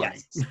because it's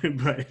funny. Yes.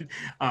 But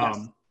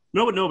Yes.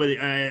 no, but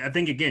I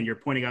think again you're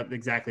pointing out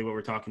exactly what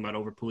we're talking about,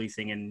 over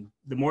policing, and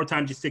the more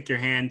times you stick your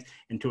hand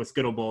into a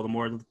Skittle bowl, the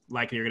more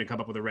likely you're going to come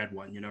up with a red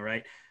one.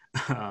 Right?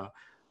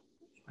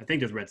 I think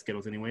there's red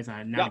Skittles anyways.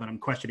 That I'm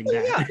questioning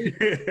that.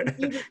 Yeah.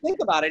 You just think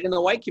about it. In the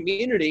white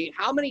community,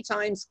 how many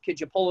times could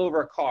you pull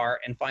over a car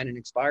and find an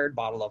expired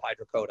bottle of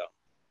hydrocodone?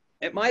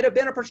 It might have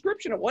been a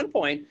prescription at one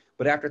point,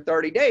 but after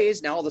 30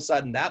 days, now all of a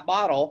sudden that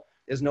bottle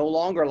is no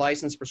longer a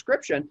licensed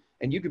prescription,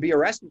 and you could be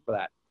arrested for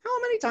that.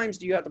 How many times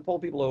do you have to pull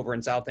people over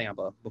in South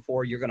Tampa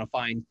before you're going to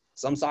find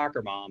some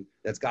soccer mom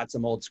that's got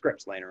some old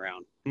scripts laying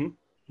around?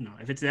 No,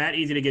 if it's that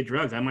easy to get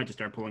drugs, I might just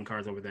start pulling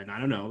cars over then.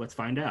 I don't know. Let's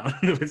find out.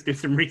 Let's do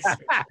some research.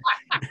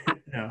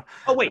 No.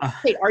 Oh wait,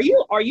 hey, are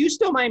you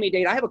still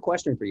Miami-Dade? I have a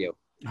question for you.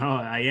 Oh,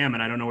 I am,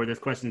 and I don't know where this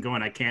question's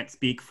going. I can't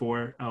speak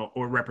for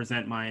or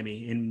represent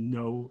Miami in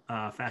no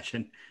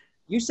fashion.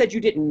 You said you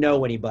didn't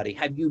know anybody.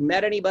 Have you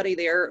met anybody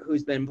there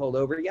who's been pulled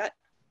over yet?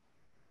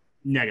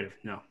 Negative,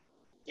 no.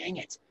 Dang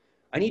it.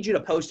 I need you to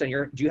post on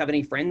do you have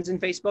any friends in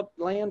Facebook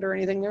land or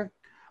anything there?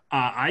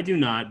 I do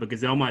not, but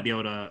Gazelle might be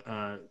able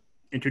to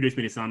introduce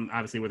me to some.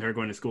 Obviously, with her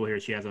going to school here,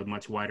 she has a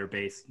much wider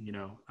base, here.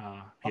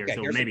 Okay,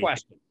 So here's maybe. the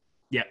question.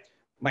 Yeah.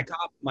 My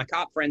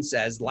cop friend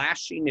says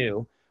last she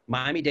knew,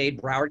 Miami-Dade,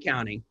 Broward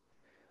County,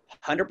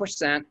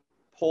 100%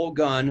 pull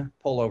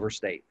over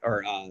state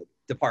or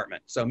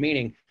department. So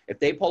meaning if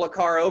they pull a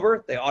car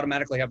over, they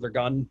automatically have their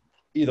gun,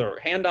 either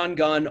hand on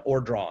gun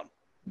or drawn.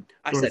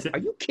 I said, are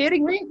you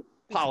kidding me?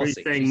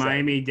 Policy. You're saying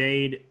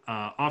Miami-Dade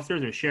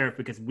officers or sheriff?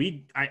 Because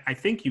I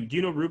think do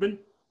you know Ruben?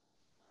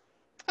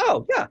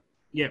 Oh, yeah.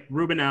 Yeah,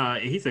 Ruben,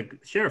 he's a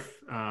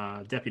sheriff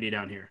deputy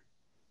down here.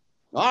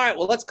 All right,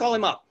 well, let's call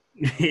him up.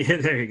 Yeah,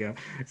 there you go.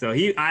 So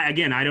I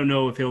don't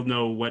know if he'll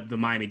know what the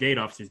Miami-Dade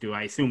officers do.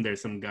 I assume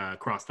there's some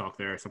crosstalk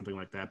there or something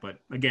like that. But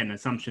again,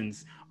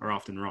 assumptions are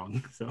often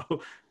wrong. So,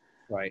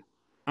 right.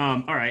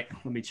 All right,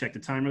 let me check the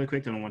time really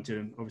quick. I don't want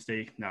to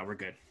overstay. No, we're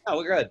good. Oh,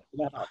 we're good.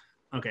 Yeah.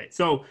 Okay,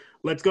 so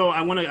let's go.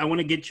 I want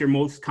to get your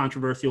most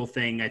controversial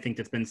thing I think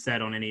that's been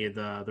said on any of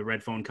the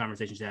Red Phone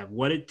conversations you have.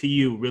 What to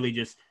you really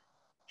just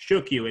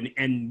shook you,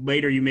 and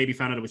later you maybe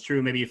found out it was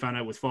true, maybe you found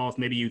out it was false,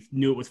 maybe you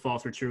knew it was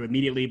false or true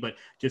immediately, but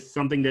just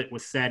something that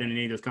was said in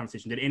any of those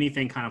conversations. Did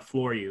anything kind of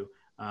floor you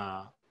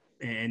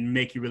and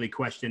make you really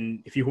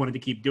question if you wanted to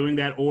keep doing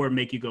that, or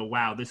make you go,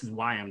 wow, this is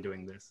why I'm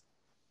doing this?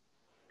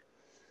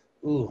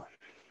 Ooh,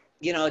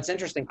 it's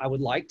interesting. I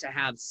would like to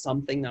have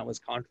something that was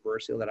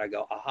controversial that I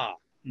go, aha,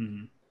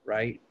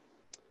 right?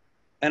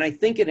 And I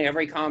think in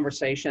every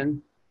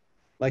conversation,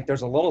 like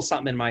there's a little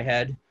something in my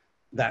head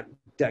that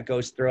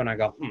goes through and I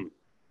go,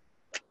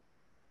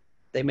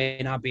 they may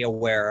not be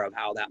aware of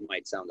how that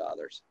might sound to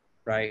others,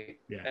 right?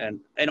 Yeah.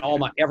 And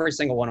every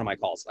single one of my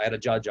calls, I had a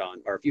judge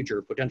on, or a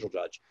future potential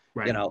judge,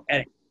 right. and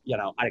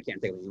I can't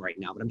think of anything right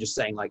now, but I'm just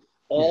saying, like,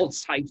 all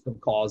types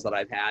of calls that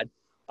I've had,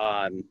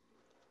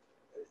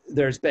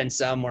 there's been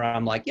some where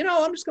I'm like,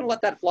 I'm just going to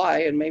let that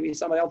fly and maybe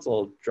somebody else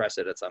will address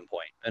it at some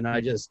point. And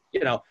I just,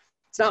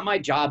 it's not my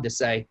job to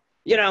say,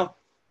 you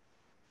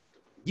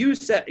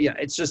said,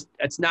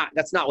 that's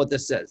not what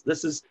this is.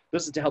 This is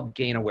to help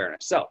gain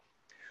awareness. So,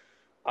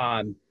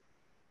 I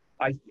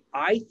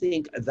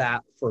think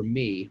that for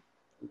me,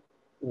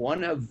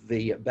 one of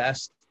the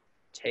best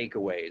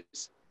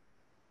takeaways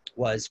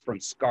was from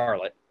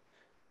Scarlett.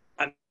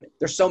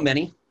 There's so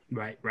many,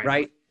 right?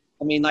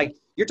 I mean, like,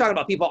 you're talking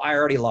about people I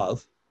already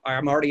love,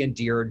 I'm already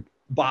endeared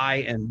by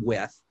and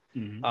with,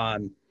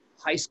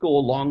 high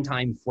school,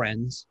 longtime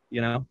friends,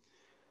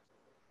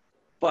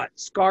 but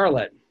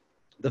Scarlett,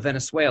 the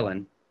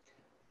Venezuelan,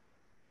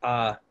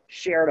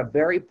 shared a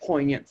very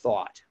poignant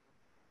thought.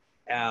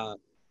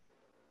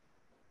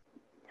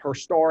 Her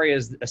story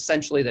is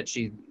essentially that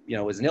she,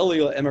 was an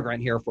illegal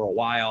immigrant here for a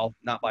while,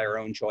 not by her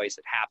own choice.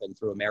 It happened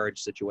through a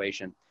marriage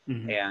situation.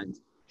 And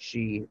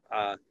she,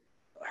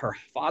 her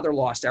father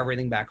lost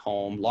everything back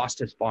home, lost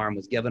his farm,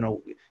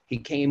 he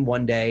came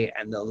one day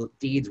and the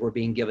deeds were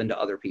being given to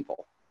other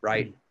people,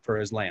 right, for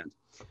his land.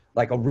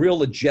 Like a real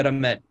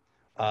legitimate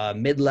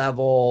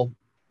mid-level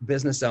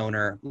business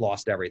owner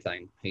lost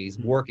everything. He's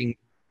working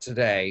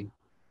today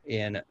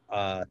in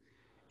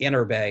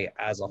Inner Bay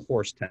as a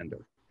horse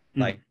tender,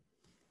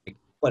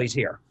 but he's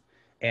here.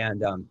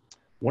 And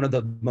one of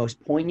the most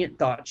poignant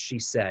thoughts she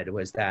said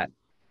was that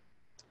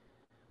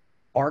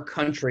our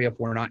country, if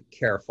we're not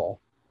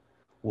careful,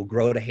 will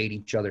grow to hate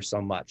each other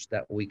so much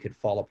that we could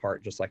fall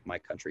apart just like my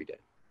country did.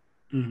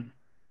 And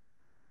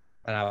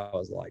I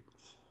was like,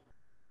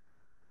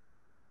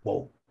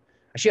 whoa.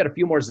 She had a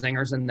few more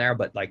zingers in there,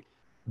 but like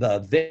the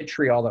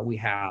vitriol that we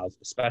have,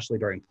 especially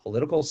during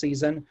political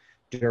season,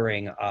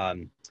 during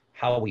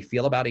how we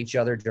feel about each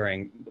other,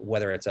 during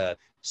whether it's a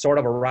sort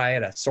of a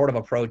riot, a sort of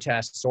a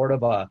protest, sort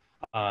of a,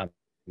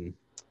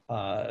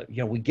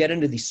 we get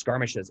into these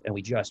skirmishes and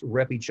we just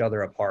rip each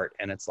other apart.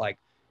 And it's like,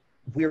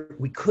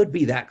 we could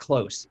be that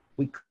close.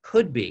 We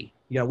could be,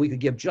 we could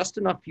give just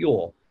enough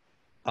fuel,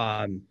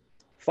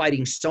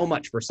 fighting so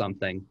much for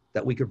something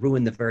that we could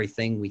ruin the very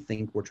thing we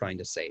think we're trying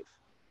to save.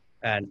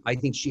 And I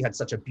think she had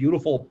such a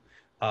beautiful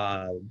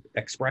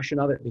expression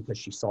of it because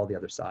she saw the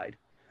other side.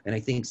 And I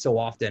think so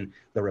often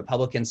the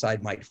Republican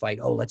side might fight,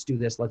 oh, let's do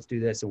this,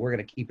 and we're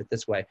going to keep it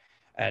this way.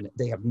 And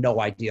they have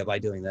no idea by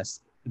doing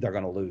this, they're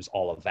going to lose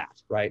all of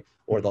that, right?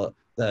 Or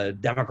the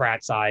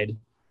Democrat side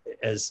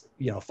is,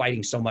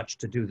 fighting so much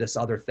to do this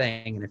other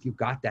thing. And if you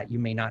got that, you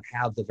may not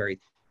have the very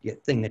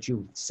thing that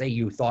you say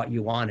you thought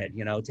you wanted,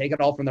 take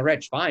it all from the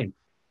rich, fine.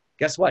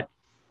 Guess what?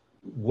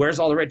 Where's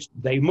all the rich?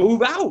 They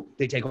move out.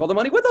 They take all the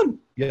money with them,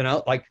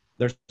 like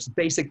there's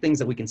basic things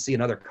that we can see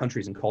in other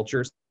countries and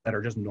cultures that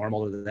are just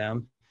normal to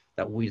them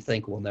that we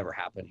think will never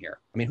happen here.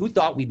 I mean, who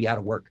thought we'd be out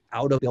of work,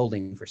 out of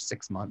building for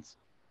 6 months?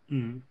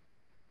 Mm-hmm.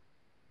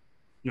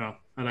 No,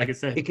 like I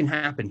said, it can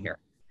happen here.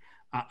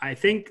 I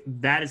think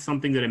that is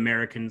something that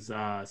Americans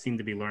seem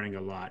to be learning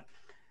a lot.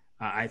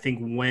 I think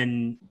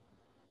when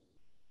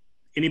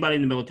anybody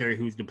in the military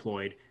who's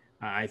deployed,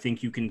 I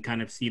think you can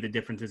kind of see the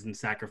differences in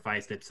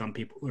sacrifice that some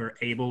people are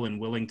able and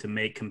willing to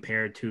make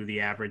compared to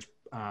the average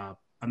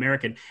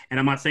American. And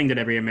I'm not saying that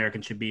every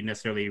American should be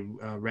necessarily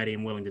ready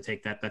and willing to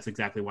take that. That's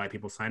exactly why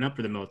people sign up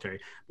for the military.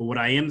 But what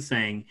I am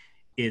saying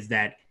is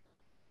that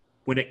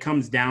when it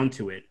comes down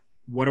to it,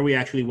 what are we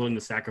actually willing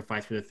to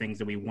sacrifice for the things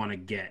that we want to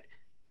get?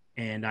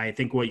 And I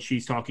think what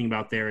she's talking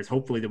about there is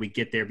hopefully that we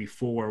get there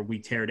before we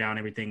tear down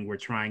everything we're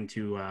trying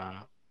to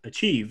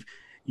achieve.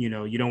 You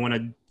don't want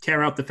to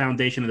tear out the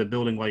foundation of the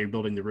building while you're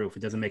building the roof.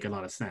 It doesn't make a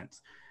lot of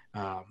sense.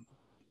 And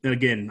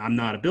again, I'm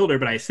not a builder,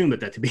 but I assume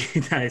that to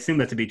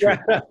be true.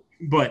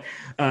 But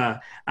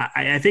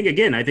I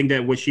think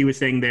that what she was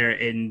saying there,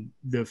 and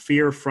the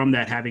fear from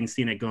that, having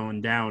seen it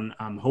going down,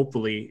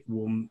 hopefully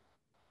will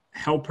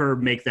help her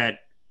make that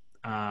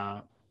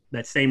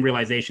same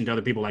realization to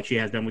other people like she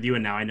has done with you.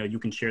 And now I know you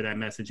can share that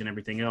message and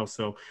everything else.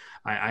 So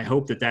I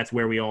hope that that's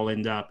where we all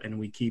end up and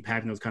we keep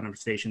having those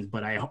conversations.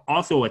 But I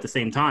also, at the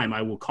same time,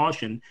 I will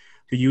caution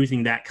to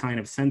using that kind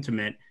of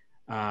sentiment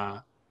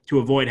to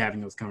avoid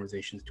having those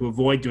conversations, to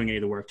avoid doing any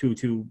of the work,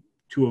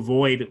 to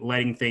avoid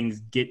letting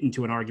things get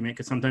into an argument,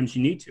 because sometimes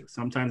you need to.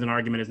 Sometimes an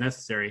argument is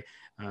necessary.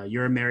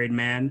 You're a married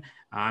man.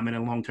 I'm in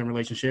a long-term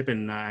relationship,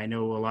 and I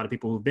know a lot of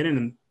people who've been in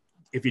them.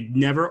 If you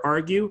never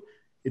argue,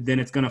 then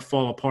it's going to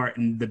fall apart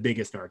in the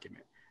biggest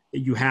argument.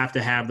 You have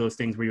to have those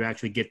things where you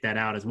actually get that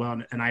out as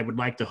well. And I would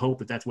like to hope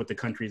that that's what the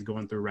country is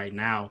going through right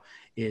now,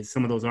 is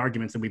some of those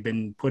arguments that we've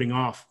been putting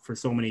off for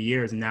so many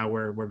years, and now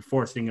we're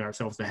forcing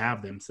ourselves to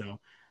have them. So,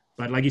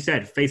 but like you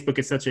said, Facebook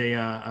is such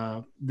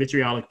a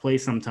vitriolic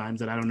place sometimes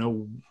that I don't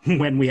know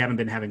when we haven't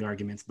been having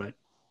arguments, but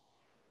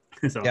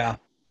so. Yeah.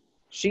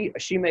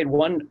 She made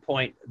one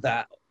point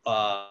that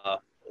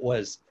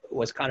was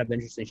kind of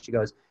interesting. She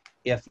goes,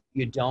 if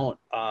you don't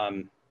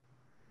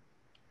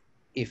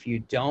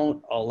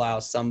allow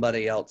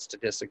somebody else to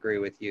disagree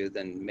with you,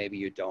 then maybe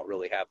you don't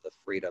really have the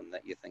freedom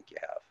that you think you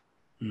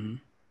have. Mm-hmm.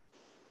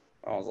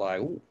 I was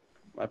like, ooh,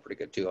 that's pretty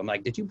good too. I'm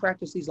like, did you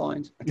practice these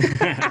lines?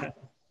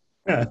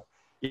 And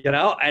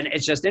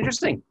it's just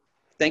interesting.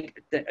 We're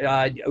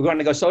going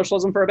to go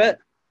socialism for a bit.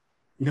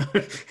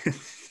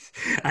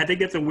 I think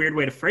that's a weird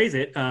way to phrase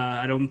it.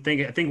 I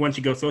think once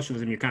you go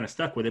socialism, you're kind of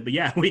stuck with it. But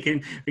yeah, we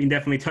can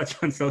definitely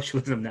touch on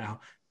socialism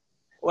now.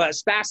 Well,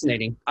 it's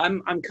fascinating.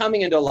 I'm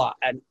coming into a lot,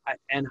 and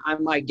I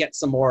might get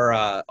some more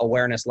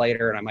awareness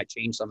later, and I might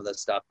change some of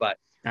this stuff. But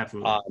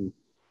absolutely,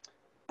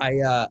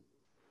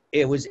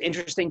 it was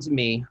interesting to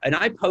me, and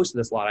I posted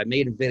this a lot. I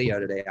made a video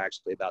today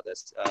actually about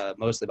this,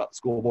 mostly about the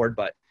school board.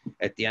 But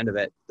at the end of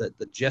it,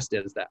 the gist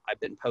is that I've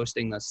been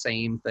posting the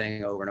same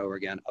thing over and over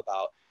again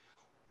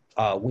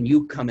about when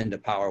you come into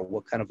power,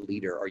 what kind of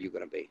leader are you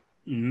going to be?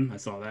 Mm-hmm. I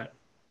saw that.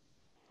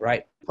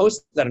 Right.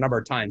 Posted that a number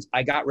of times.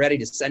 I got ready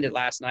to send it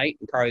last night,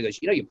 and Kari goes,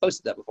 you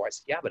posted that before. I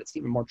said, yeah, but it's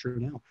even more true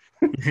now.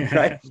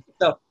 Right.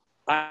 So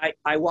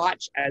I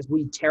watch as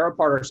we tear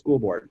apart our school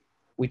board.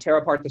 We tear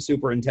apart the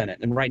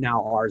superintendent. And right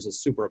now ours is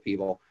super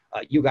upheaval.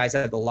 You guys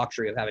have the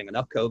luxury of having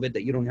enough COVID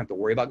that you don't have to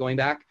worry about going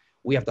back.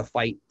 We have to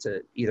fight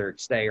to either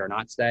stay or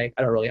not stay.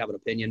 I don't really have an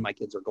opinion. My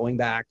kids are going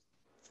back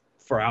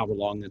for however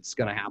long it's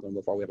going to happen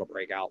before we have a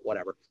breakout,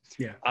 whatever.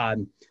 Yeah.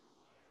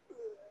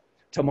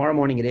 Tomorrow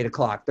morning at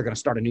 8:00, they're going to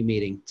start a new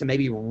meeting to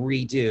maybe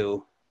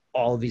redo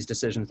all of these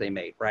decisions they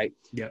made, right?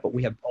 Yeah. But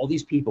we have all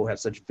these people who have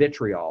such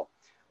vitriol,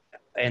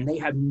 and they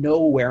have no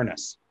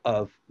awareness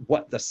of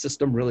what the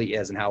system really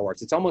is and how it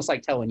works. It's almost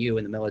like telling you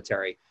in the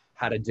military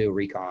how to do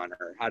recon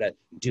or how to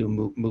do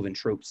moving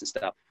troops and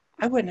stuff.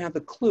 I wouldn't have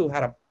a clue how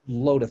to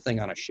load a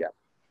thing on a ship.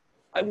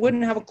 I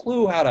wouldn't have a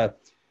clue how to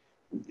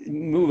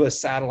move a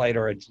satellite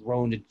or a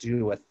drone to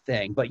do a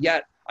thing, but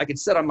yet I could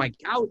sit on my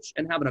couch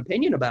and have an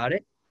opinion about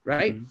it.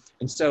 Right. Mm-hmm.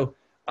 And so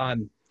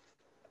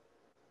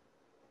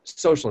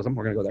socialism,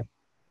 we're going to go there.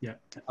 Yeah.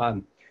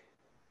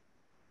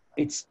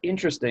 It's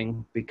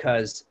interesting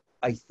because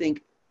I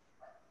think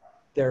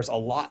there's a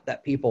lot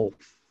that people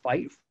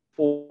fight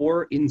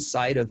for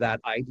inside of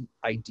that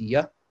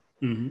idea,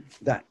 mm-hmm.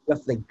 that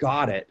if they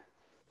got it,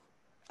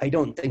 I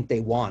don't think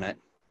they want it,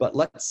 but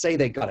let's say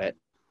they got it,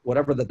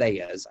 whatever the they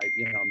is,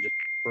 I'm just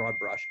broad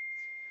brush.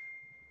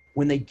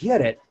 When they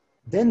get it,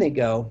 then they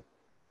go,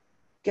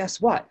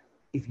 guess what?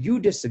 If you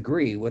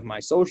disagree with my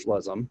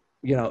socialism,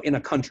 in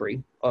a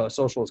country, a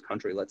socialist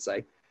country, let's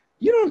say,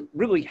 you don't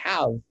really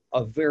have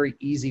a very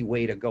easy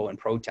way to go and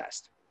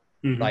protest.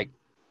 Mm-hmm. Like,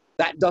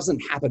 that doesn't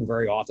happen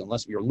very often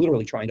unless you're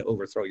literally trying to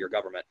overthrow your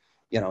government.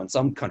 In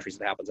some countries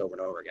it happens over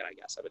and over again, I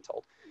guess I've been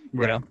told.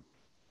 Right.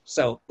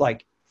 So,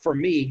 like, for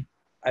me,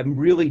 I'm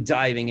really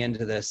diving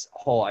into this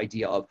whole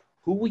idea of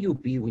who will you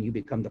be when you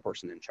become the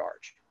person in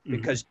charge? Mm-hmm.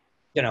 Because,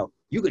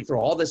 you could throw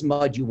all this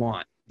mud you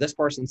want. This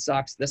person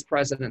sucks. This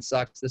president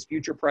sucks. This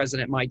future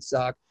president might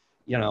suck.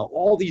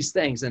 All these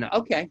things. And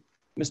okay,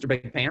 Mr.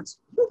 Big Pants,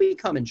 you'll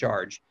become in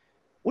charge.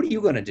 What are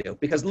you going to do?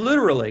 Because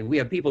literally we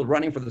have people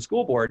running for the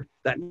school board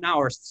that now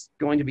are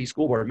going to be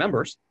school board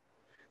members.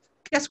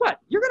 Guess what?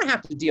 You're going to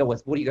have to deal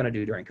with what are you going to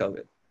do during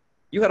COVID?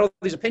 You had all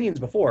these opinions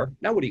before.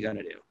 Now what are you going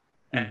to do?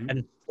 Mm-hmm.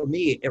 And for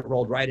me, it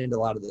rolled right into a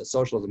lot of the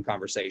socialism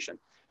conversation,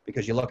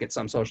 because you look at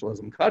some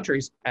socialism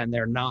countries and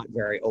they're not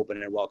very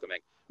open and welcoming.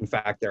 In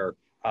fact, they're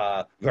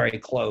very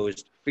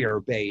closed,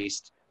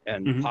 fear-based,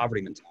 and Mm-hmm.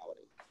 poverty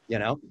mentality,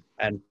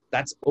 and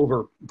that's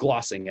over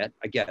glossing it.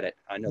 I get it.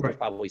 I know Right. there's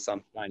probably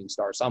some shining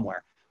star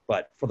somewhere,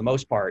 but for the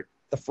most part,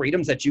 the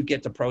freedoms that you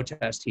get to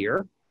protest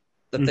here,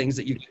 the Mm-hmm. things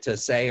that you get to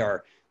say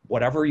are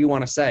whatever you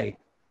want to say,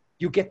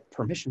 you get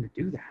permission to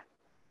do that.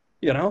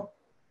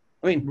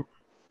 I mean,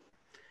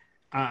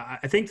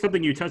 I think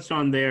something you touched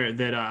on there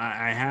that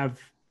I have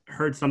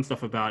heard some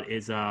stuff about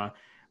is, I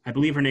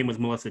believe her name was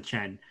Melissa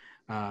Chen.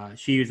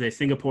 She is a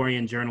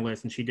Singaporean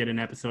journalist, and she did an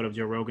episode of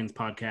Joe Rogan's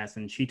podcast,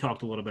 and she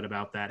talked a little bit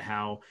about that,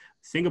 how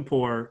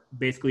Singapore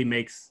basically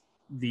makes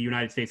the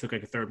United States look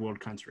like a third world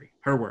country.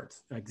 Her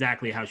words,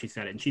 exactly how she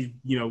said it. And she's,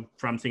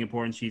 from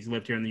Singapore, and she's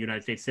lived here in the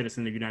United States,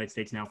 citizen of the United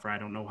States now for I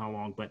don't know how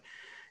long,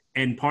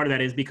 and part of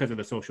that is because of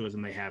the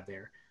socialism they have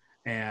there.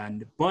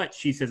 But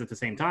she says at the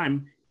same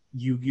time,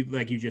 you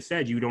like you just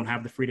said, you don't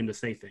have the freedom to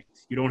say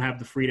things. You don't have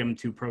the freedom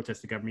to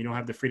protest the government. You don't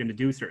have the freedom to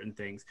do certain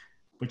things,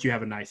 but you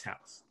have a nice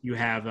house. You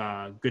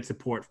have good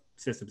support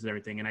systems and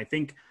everything. And I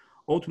think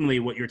ultimately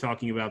what you're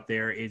talking about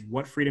there is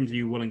what freedoms are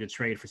you willing to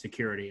trade for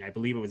security? I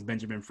believe it was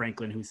Benjamin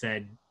Franklin who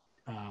said,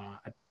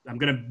 I'm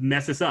going to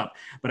mess this up,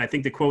 but I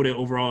think the quote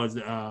overall is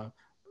a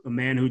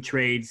man who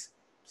trades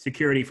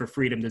security for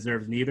freedom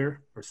deserves neither,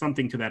 or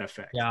something to that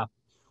effect. yeah.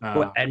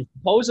 And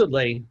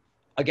supposedly,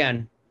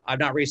 again, I've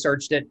not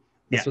researched it.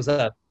 This was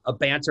a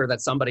banter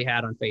that somebody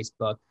had on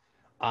Facebook.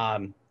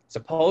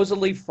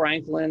 Supposedly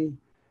Franklin,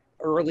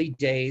 early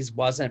days,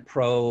 wasn't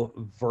pro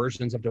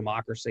versions of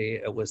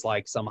democracy. It was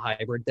like some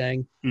hybrid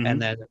thing. Mm-hmm.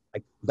 And then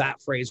like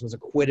that phrase was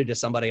acquitted to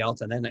somebody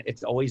else. And then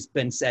it's always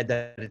been said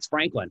that it's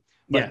Franklin.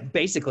 But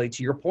basically,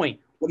 to your point,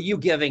 what are you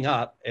giving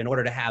up in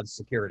order to have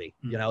security?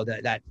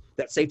 Mm-hmm.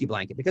 That safety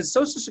blanket, because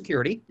Social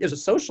Security is a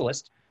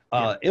socialist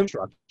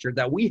infrastructure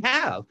that we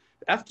have.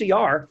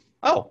 FDR,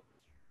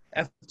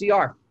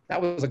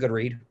 that was a good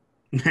read.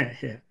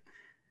 Yeah.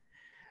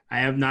 I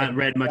have not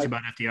read much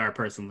about FDR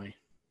personally.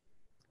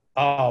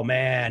 Oh,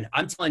 man.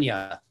 I'm telling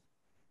you,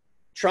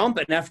 Trump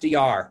and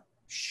FDR,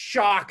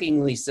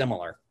 shockingly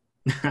similar.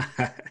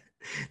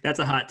 That's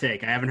a hot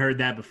take. I haven't heard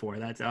that before.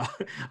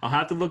 I'll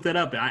have to look that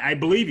up. I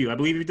believe you. I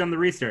believe you've done the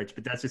research,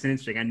 but that's just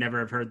interesting. I never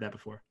have heard that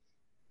before.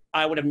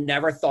 I would have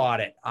never thought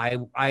it.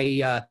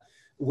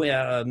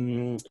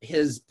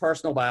 His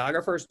personal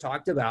biographers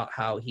talked about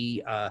how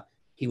he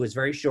was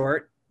very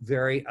short,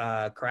 very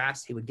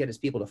crass. He would get his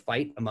people to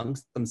fight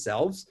amongst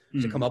themselves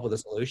to come up with a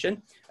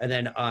solution. And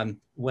then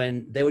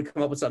when they would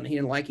come up with something he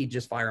didn't like, he'd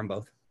just fire them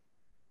both.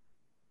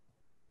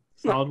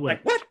 Solid way.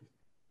 Like, what?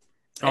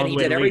 Solid and he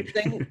way did to lead.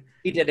 everything.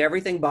 He did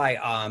everything by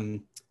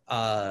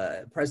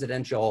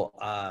presidential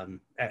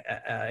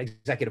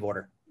executive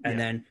order. And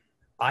then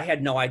I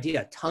had no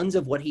idea. Tons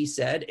of what he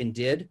said and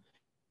did,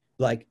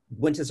 like,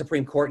 went to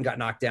Supreme Court and got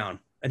knocked down.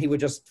 And he would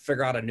just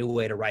figure out a new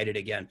way to write it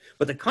again.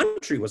 But the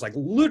country was like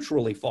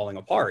literally falling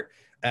apart.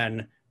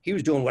 And he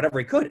was doing whatever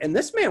he could. And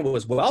this man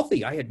was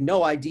wealthy. I had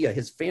no idea.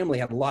 His family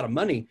had a lot of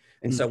money.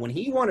 And so when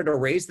he wanted to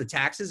raise the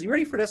taxes, you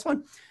ready for this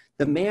one?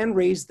 The man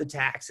raised the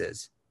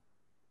taxes.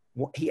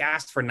 He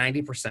asked for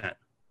 90%,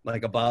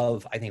 like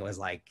above, I think it was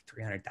like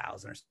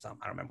 300,000 or something.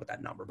 I don't remember what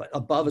that number, but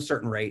above a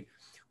certain rate,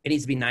 it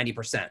needs to be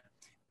 90%.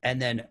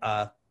 And then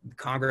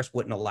Congress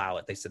wouldn't allow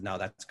it. They said, no,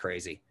 that's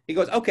crazy. He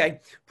goes, okay,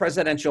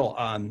 presidential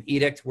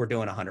edict, we're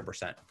doing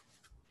 100%.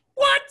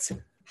 What?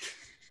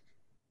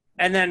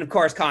 And then, of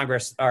course,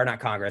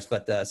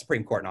 the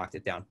Supreme Court knocked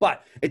it down.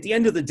 But at the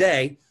end of the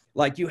day,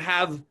 like, you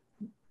have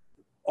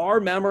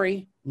our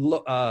memory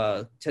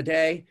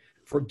today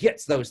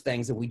forgets those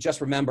things, and we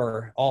just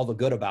remember all the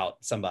good about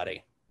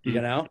somebody,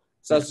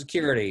 Social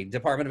Security,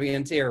 Department of the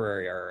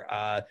Interior,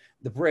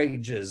 the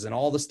bridges, and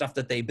all the stuff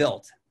that they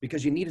built,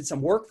 because you needed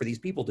some work for these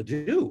people to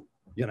do,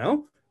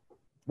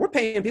 We're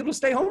paying people to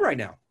stay home right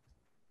now.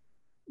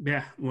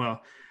 Yeah,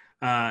 well,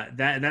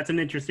 that's an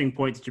interesting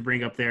point that you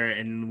bring up there.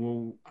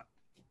 And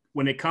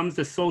when it comes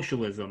to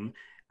socialism,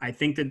 I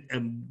think that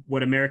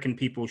what American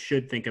people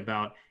should think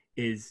about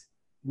is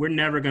we're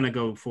never going to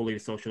go fully to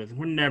socialism.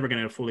 We're never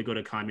going to fully go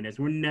to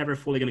communism. We're never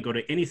fully going to go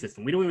to any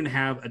system. We don't even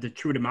have a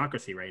true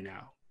democracy right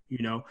now.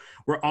 You know,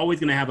 we're always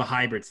going to have a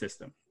hybrid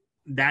system.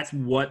 That's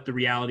what the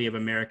reality of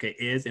America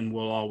is and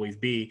will always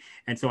be.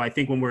 And so I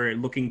think when we're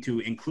looking to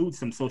include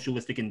some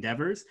socialistic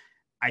endeavors,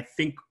 I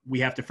think we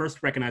have to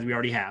first recognize we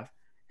already have.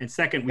 And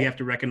second, we have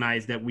to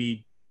recognize that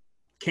we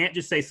can't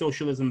just say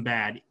socialism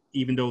bad,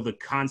 even though the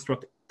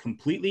construct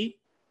completely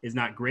is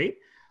not great.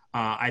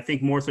 I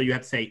think more so you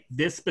have to say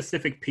this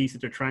specific piece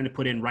that they're trying to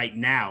put in right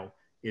now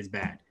is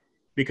bad,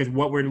 because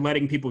what we're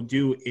letting people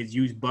do is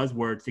use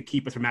buzzwords to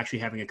keep us from actually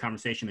having a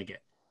conversation again.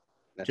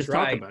 That's just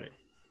right. talk about it.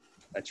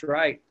 That's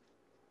right.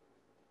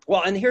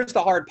 Well, and here's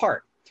the hard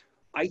part.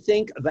 I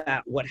think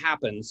that what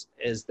happens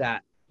is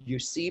that you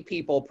see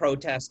people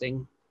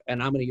protesting,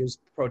 and I'm going to use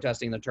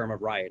protesting the term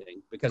of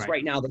rioting, because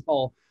right now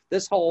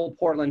this whole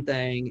Portland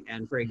thing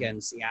and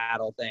freaking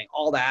Seattle thing,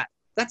 all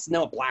that's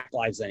no Black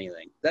Lives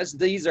anything.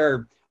 These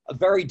are a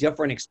very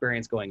different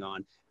experience going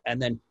on. And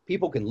then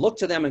people can look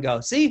to them and go,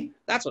 see,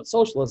 that's what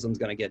socialism is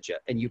going to get you.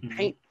 And you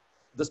paint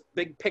this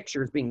big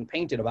picture is being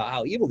painted about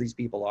how evil these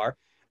people are.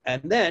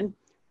 And then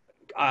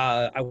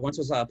I once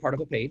was a part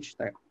of a page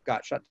that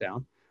got shut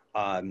down.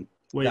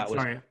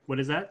 Sorry, what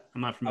is that?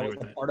 I'm not familiar with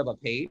that. Part of a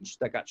page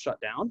that got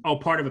shut down. Oh,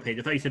 part of a page.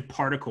 I thought you said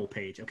particle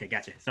page. Okay,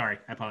 gotcha. Sorry,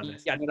 I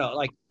apologize. Yeah,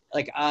 no,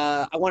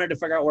 I wanted to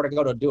figure out where to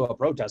go to do a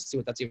protest, see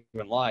what that's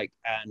even like.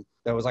 And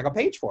there was like a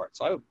page for it.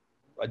 So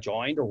I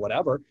joined or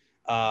whatever.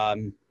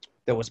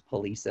 There was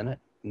police in it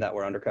that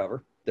were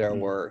undercover. There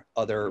were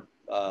other,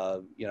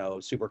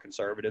 super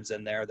conservatives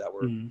in there that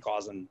were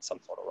causing some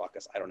sort of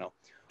ruckus. I don't know.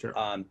 Sure.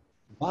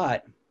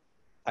 But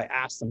I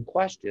asked some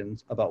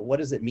questions about what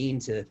does it mean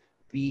to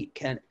be,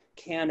 can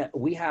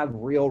we have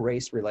real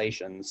race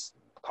relations,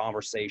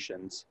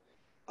 conversations,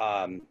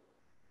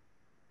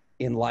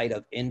 in light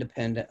of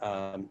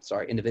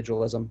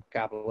individualism,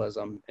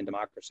 capitalism, and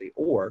democracy,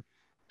 or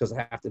does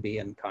it have to be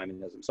in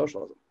communism,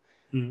 socialism?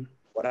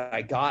 What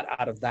I got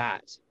out of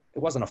that, it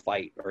wasn't a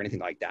fight or anything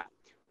like that,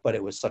 but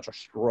it was such a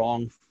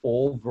strong,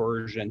 full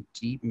version,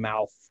 deep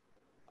mouth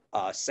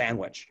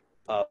sandwich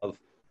of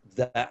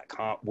that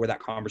where that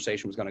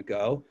conversation was going to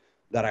go,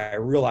 that I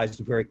realized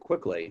very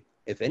quickly,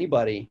 if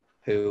anybody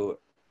who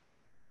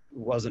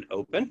wasn't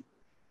open,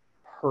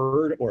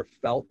 heard or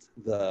felt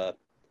the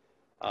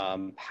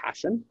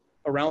passion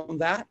around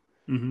that,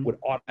 would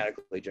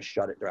automatically just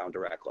shut it down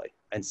directly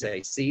and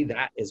say, see,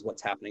 that is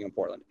what's happening in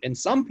Portland. And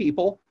some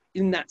people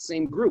in that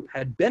same group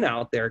had been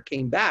out there,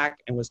 came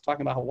back, and was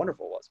talking about how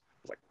wonderful it was. I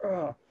was like,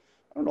 oh,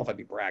 I don't know if I'd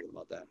be bragging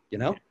about that, you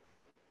know?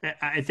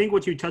 I think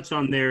what you touched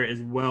on there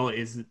as well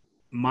is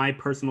my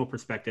personal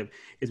perspective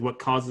is what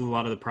causes a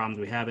lot of the problems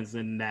we have, is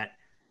in that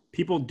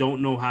people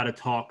don't know how to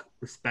talk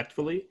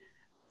respectfully,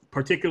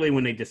 particularly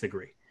when they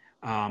disagree.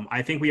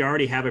 I think we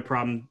already have a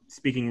problem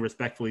speaking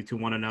respectfully to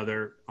one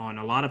another on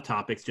a lot of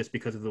topics just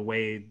because of the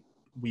way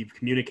we've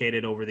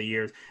communicated over the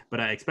years, but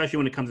especially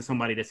when it comes to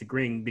somebody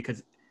disagreeing,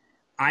 because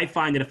I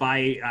find that if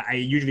I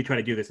usually try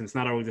to do this, and it's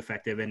not always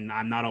effective, and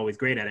I'm not always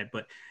great at it,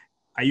 but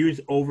I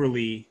use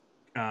overly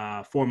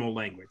formal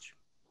language,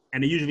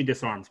 and it usually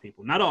disarms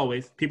people. Not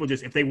always. People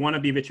just, if they want to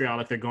be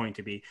vitriolic, they're going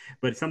to be.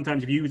 But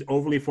sometimes if you use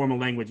overly formal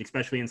language,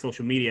 especially in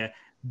social media,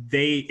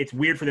 it's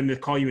weird for them to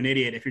call you an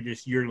idiot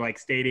if you're like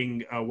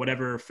stating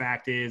whatever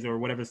fact is or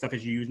whatever stuff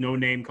is. You use no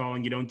name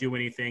calling, you don't do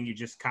anything, you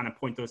just kind of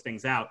point those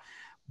things out.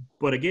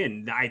 But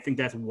again, I think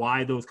that's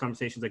why those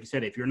conversations, like you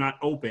said, if you're not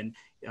open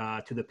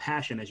to the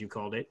passion, as you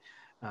called it,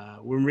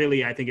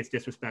 I think it's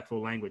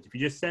disrespectful language. If you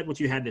just said what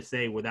you had to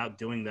say without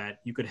doing that,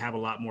 you could have a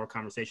lot more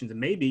conversations and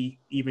maybe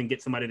even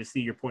get somebody to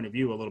see your point of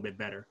view a little bit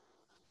better.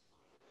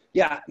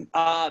 Yeah,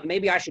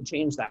 maybe I should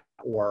change that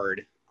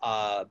word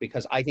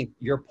because I think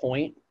your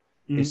point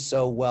is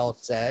so well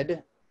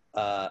said,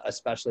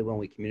 especially when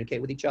we communicate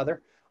with each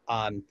other.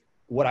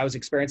 What I was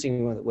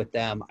experiencing with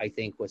them, I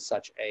think, was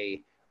such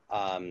a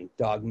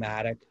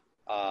dogmatic,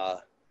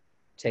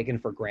 taken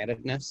for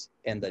grantedness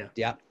and the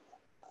depth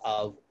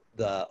of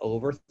the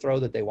overthrow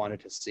that they wanted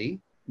to see.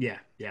 Yeah.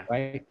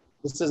 Right?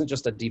 This isn't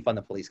just a defund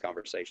the police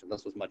conversation.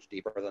 This was much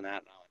deeper than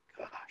that. And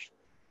I'm like, gosh,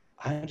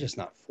 I'm just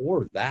not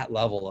for that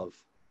level of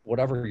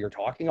whatever you're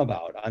talking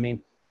about. I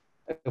mean,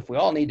 if we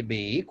all need to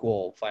be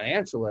equal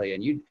financially,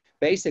 and you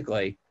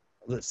basically,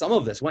 some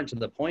of this went to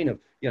the point of,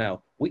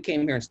 we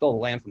came here and stole the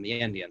land from the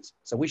Indians,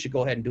 so we should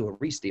go ahead and do a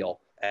re-steal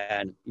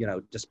and,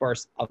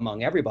 disperse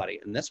among everybody.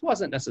 And this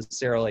wasn't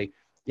necessarily,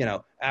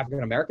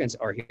 African Americans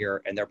are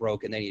here and they're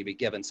broke and they need to be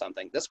given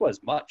something. This was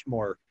much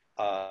more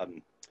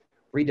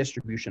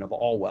redistribution of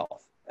all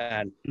wealth.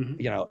 And,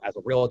 as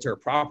a realtor,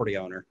 property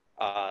owner,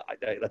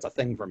 that's a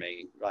thing for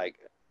me. Like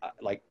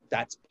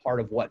that's part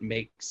of what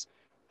makes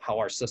how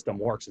our system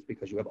works, is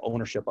because you have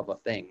ownership of a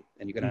thing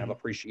and you're going to have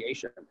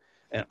appreciation.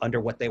 And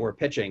under what they were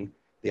pitching,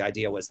 the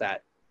idea was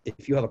that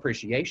if you have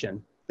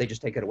appreciation, they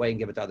just take it away and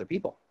give it to other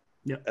people.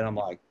 Yeah. And I'm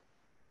like,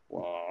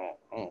 well,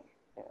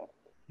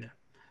 yeah.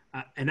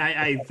 And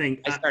I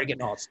think I started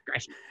getting all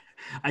scratchy.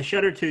 I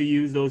shudder to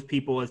use those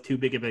people as too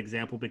big of an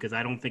example because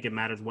I don't think it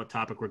matters what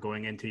topic we're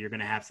going into. You're going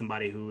to have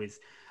somebody who is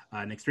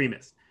an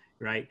extremist,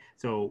 right?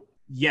 So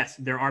yes,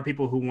 there are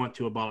people who want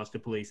to abolish the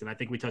police, and I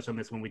think we touched on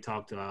this when we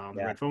talked on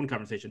the Red Phone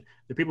conversation.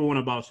 The people who want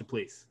to abolish the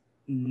police.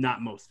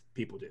 Not most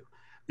people do.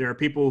 There are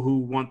people who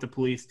want the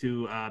police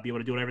to be able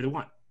to do whatever they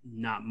want.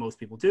 Not most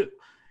people do.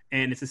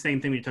 And it's the same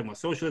thing when you're talking about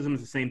socialism.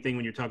 It's the same thing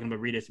when you're talking about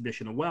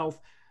redistribution of wealth.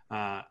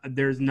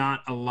 There's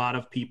not a lot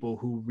of people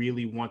who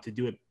really want to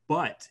do it.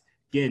 But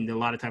again, a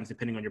lot of times,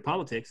 depending on your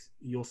politics,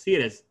 you'll see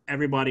it as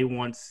everybody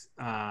wants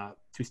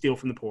to steal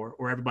from the poor,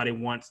 or everybody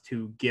wants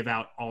to give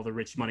out all the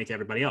rich money to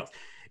everybody else.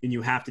 And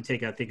you have to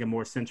take, I think, a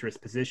more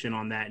centrist position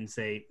on that and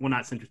say, well,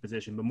 not centrist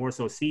position, but more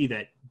so see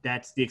that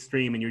that's the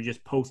extreme and you're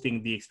just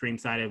posting the extreme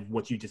side of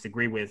what you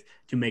disagree with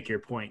to make your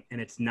point. And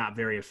it's not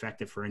very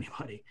effective for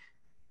anybody.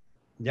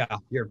 Yeah,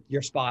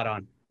 you're spot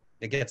on.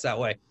 It gets that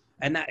way.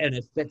 And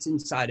it fits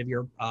inside of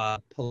your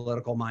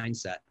political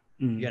mindset,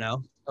 you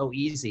know, so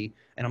easy.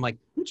 And I'm like,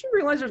 don't you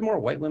realize there's more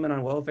white women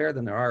on welfare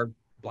than there are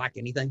black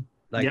anything?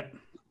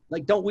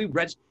 Like, don't we,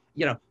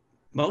 you know,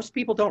 most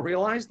people don't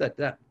realize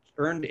that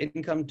earned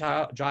income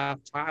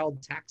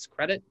child tax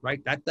credit,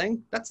 right? That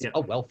thing, that's a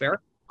welfare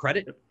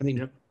credit. I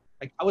mean,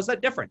 like, how was that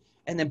different?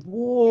 And then,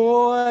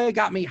 boy, it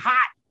got me hot.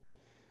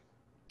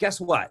 Guess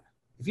what?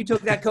 If you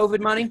took that COVID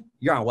money,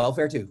 you're on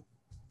welfare too,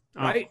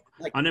 right?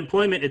 Like,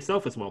 unemployment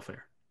itself is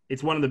welfare.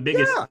 It's one of the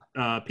biggest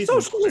pieces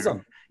of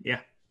socialism.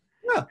 Yeah.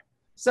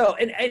 So,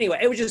 and anyway,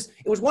 it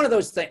was one of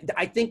those things.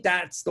 I think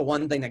that's the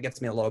one thing that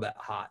gets me a little bit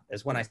hot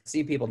is when I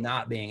see people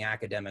not being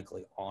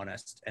academically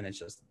honest, and it's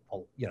just,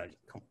 you know,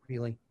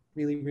 really.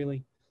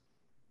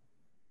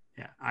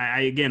 Yeah.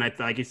 I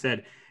like you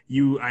said,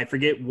 I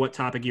forget what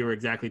topic you were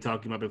exactly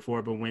talking about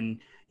before, but when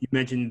you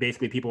mentioned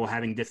basically people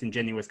having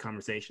disingenuous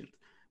conversations,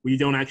 where you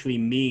don't actually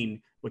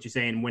mean what you're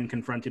saying when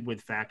confronted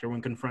with fact or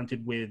when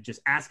confronted with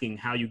just asking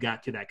how you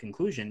got to that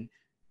conclusion,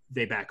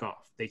 they back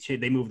off.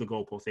 They move the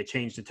goalposts. They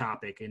change the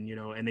topic, and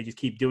and they just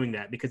keep doing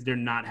that because they're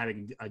not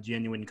having a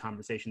genuine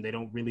conversation. They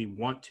don't really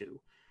want to.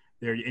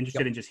 They're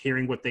interested in just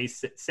hearing what they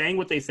saying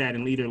what they said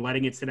and either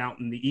letting it sit out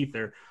in the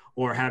ether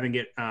or having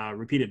it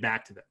repeated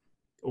back to them,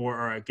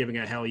 or giving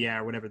a hell yeah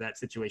or whatever that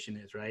situation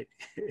is, right?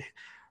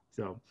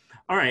 So,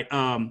 all right.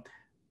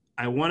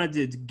 I wanted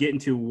to get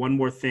into one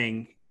more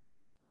thing.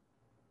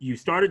 You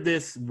started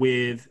this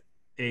with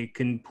a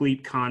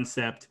complete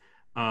concept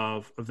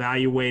of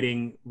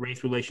evaluating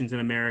race relations in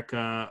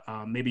America,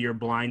 maybe your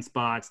blind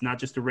spots, not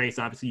just the race.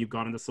 Obviously, you've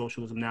gone into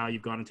socialism now.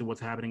 You've gone into what's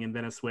happening in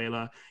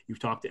Venezuela. You've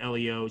talked to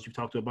LEOs. You've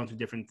talked to a bunch of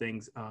different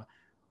things.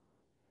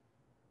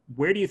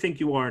 Where do you think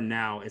you are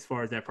now as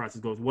far as that process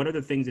goes? What are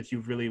the things that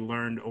you've really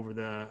learned over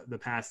the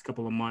past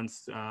couple of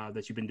months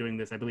that you've been doing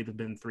this? I believe it's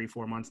been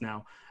 3-4 months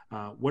now.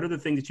 What are the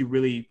things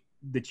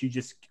that you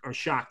just are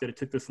shocked that it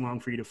took this long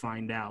for you to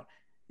find out?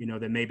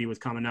 That maybe was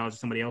common knowledge to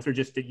somebody else, or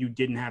just that you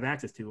didn't have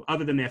access to,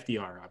 other than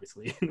FDR,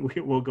 obviously.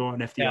 We'll go on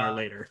FDR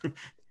later.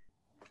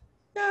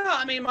 Yeah,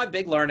 I mean, my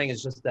big learning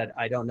is just that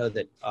I don't know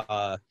that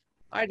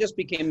I just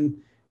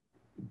became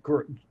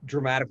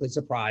dramatically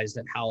surprised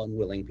at how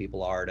unwilling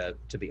people are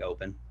to be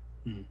open.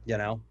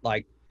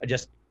 Like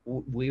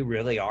we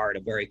really are at a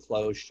very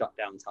closed, shut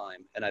down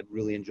time. And I've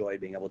really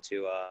enjoyed being able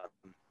to,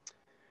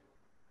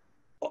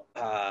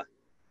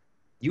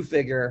 you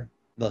figure,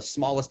 the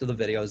smallest of the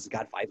videos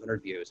got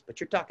 500 views,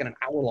 but you're talking an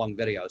hour-long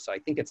video, so I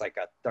think it's like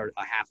a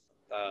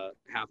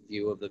half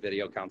view of the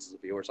video counts as a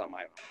view or something.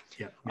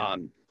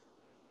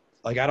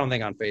 Like I don't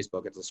think on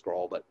Facebook it's a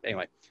scroll, but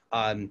anyway,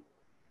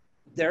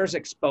 there's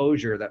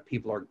exposure that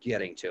people are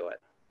getting to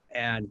it,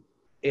 and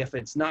if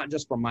it's not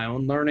just from my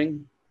own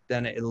learning,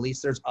 then at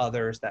least there's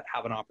others that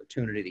have an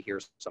opportunity to hear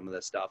some of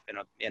this stuff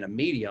in a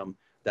medium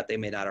that they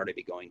may not already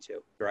be going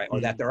to, right? Or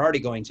that they're already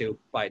going to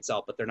by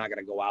itself, but they're not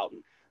going to go out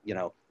and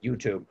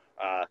YouTube.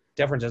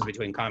 Differences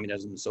between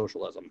communism and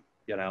socialism,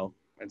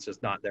 it's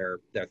just not their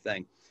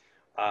thing.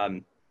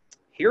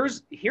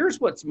 Here's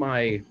what's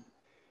my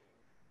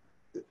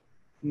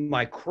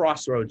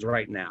crossroads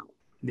right now.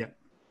 Yeah.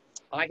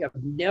 I have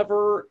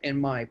never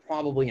in my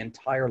probably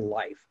entire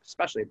life,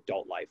 especially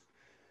adult life,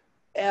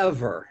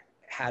 ever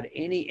had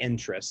any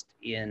interest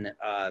in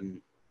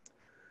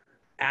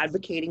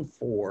advocating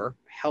for,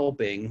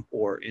 helping,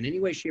 or in any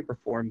way, shape, or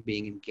form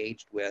being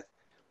engaged with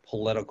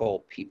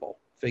political people,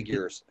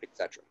 figures,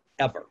 etc.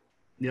 Ever.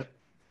 Yep.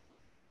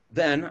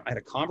 Then I had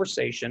a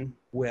conversation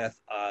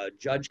with a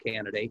judge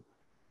candidate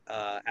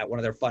at one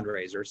of their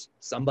fundraisers.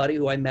 Somebody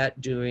who I met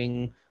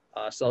doing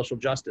social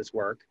justice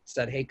work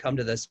said, "Hey, come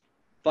to this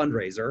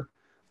fundraiser.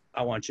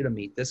 I want you to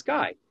meet this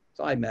guy."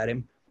 So I met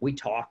him. We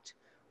talked.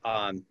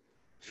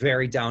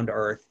 Very down to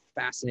earth,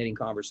 fascinating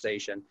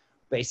conversation.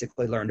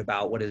 Basically learned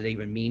about what it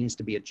even means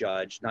to be a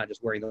judge, not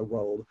just wearing the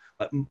robe,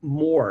 but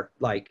more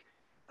like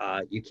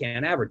you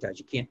can't advertise,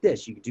 you can't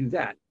this, you can do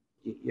that.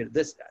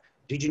 This.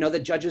 Did you know that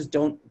judges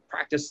don't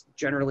practice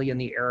generally in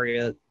the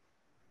area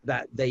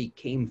that they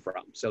came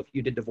from? So if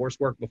you did divorce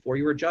work before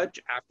you were a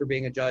judge, after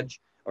being a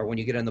judge, or when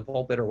you get in the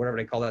pulpit or whatever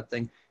they call that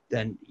thing,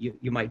 then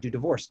you might do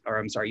divorce, or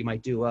I'm sorry, you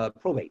might do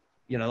probate.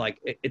 You know, like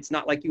it's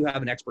not like you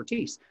have an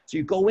expertise. So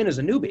you go in as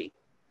a newbie.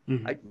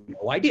 I had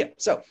no idea.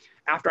 So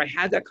after I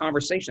had that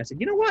conversation, I said,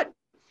 you know what?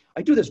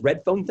 I do this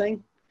red phone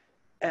thing.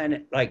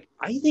 And like,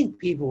 I think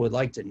people would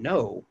like to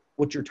know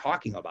what you're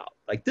talking about.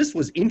 Like, this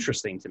was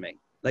interesting to me,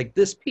 like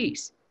this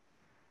piece.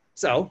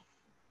 So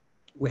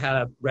we had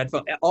a red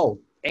phone. Oh,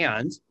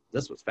 and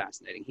this was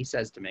fascinating. He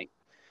says to me,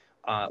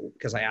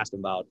 because I asked him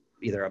about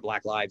either a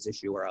Black Lives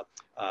issue or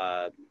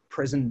a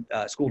prison,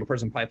 school to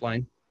prison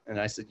pipeline. And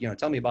I said, you know,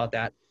 tell me about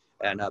that.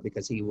 And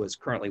because he was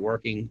currently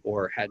working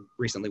or had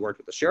recently worked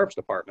with the sheriff's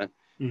department,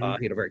 he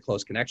had a very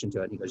close connection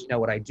to it. And he goes, you know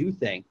what I do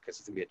think, because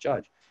he's going to be a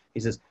judge, he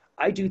says,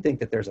 I do think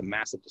that there's a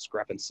massive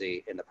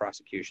discrepancy in the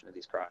prosecution of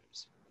these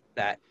crimes,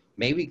 that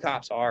maybe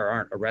cops are or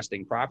aren't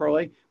arresting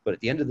properly, but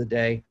at the end of the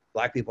day,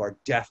 Black people are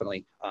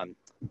definitely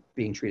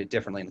being treated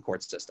differently in the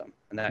court system,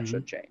 and that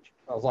should change.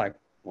 I was like,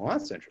 well,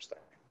 that's interesting.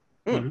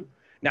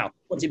 Now,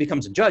 once he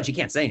becomes a judge, he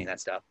can't say any of that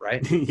stuff,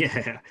 right?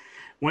 Yeah.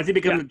 Once he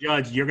becomes a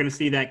judge, you're going to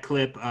see that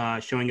clip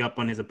showing up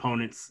on his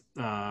opponent's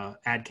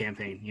ad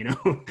campaign, you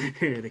know?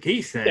 The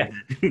key said.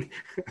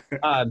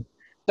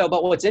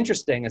 But what's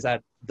interesting is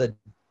that the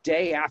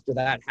day after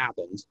that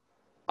happened,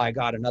 I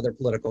got another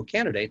political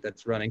candidate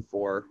that's running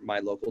for my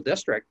local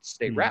district,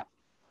 state rep.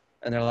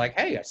 And they're like,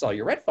 hey, I saw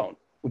your red phone.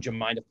 Would you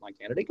mind if my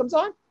candidate comes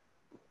on?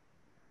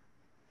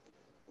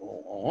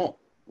 Oh,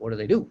 what do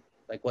they do?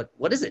 Like,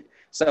 what is it?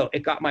 So it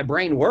got my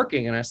brain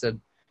working, and I said,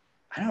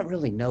 I don't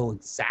really know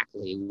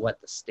exactly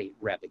what the state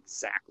rep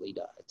exactly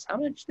does. How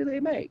much do they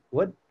make?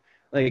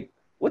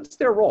 What's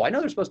their role? I know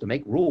they're supposed to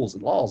make rules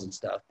and laws and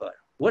stuff, but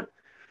what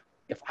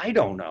if I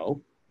don't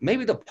know?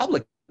 Maybe the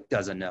public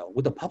doesn't know.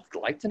 Would the public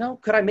like to know?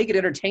 Could I make it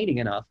entertaining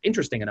enough,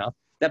 interesting enough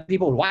that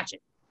people would watch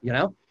it, you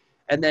know?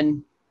 And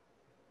then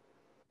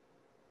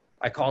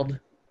I called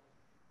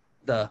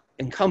the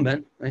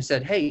incumbent and I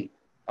said, hey,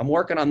 I'm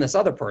working on this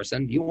other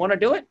person. Do you want to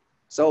do it?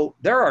 So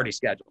they're already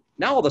scheduled.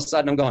 Now all of a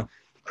sudden I'm going,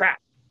 crap,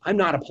 I'm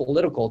not a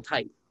political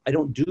type. I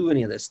don't do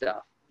any of this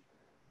stuff.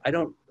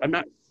 I'm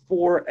not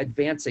for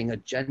advancing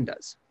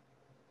agendas.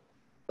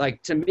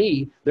 Like, to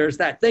me, there's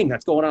that thing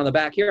that's going on in the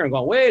back here. And I'm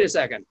going, wait a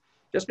second.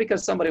 Just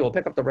because somebody will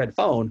pick up the red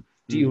phone,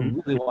 do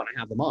you really want to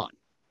have them on?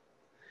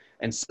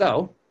 And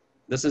so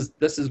this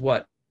is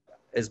what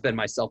has been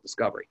my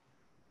self-discovery.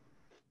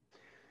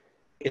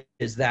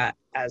 Is that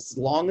as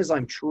long as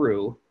I'm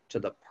true to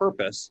the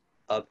purpose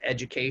of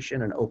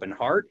education and open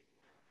heart,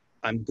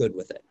 I'm good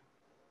with it.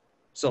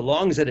 So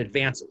long as it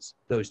advances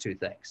those two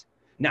things.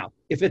 Now,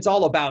 if it's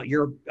all about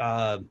your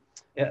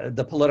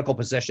the political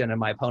position and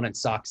my opponent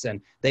sucks and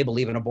they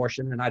believe in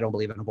abortion and I don't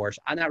believe in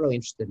abortion, I'm not really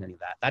interested in any of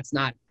that. That's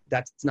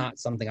not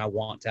something I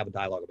want to have a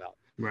dialogue about.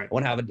 Right. I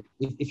want to have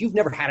if you've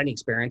never had any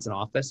experience in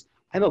office,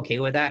 I'm okay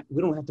with that.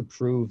 We don't have to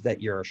prove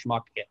that you're a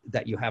schmuck,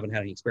 that you haven't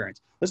had any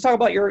experience. Let's talk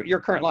about your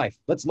current life.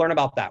 Let's learn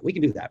about that. We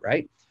can do that,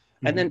 right?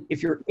 And then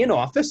if you're in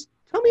office,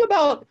 tell me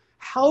about,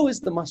 how is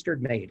the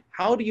mustard made?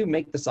 How do you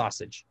make the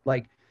sausage?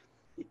 Like,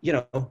 you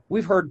know,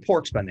 we've heard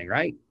pork spending,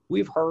 right?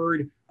 We've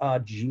heard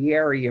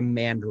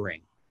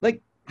gerrymandering.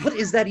 Like, what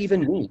does that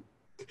even mean,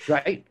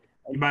 right?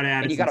 You might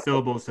add some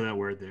syllables to that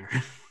word there.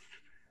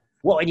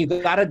 Well,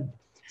 and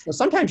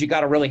sometimes you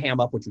gotta really ham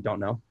up what you don't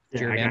know.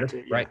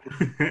 Gerrymander, right?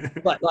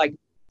 But like,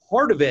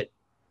 part of it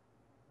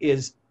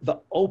is the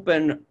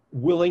open,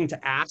 willing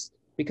to ask.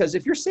 Because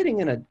if you're sitting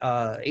in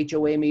a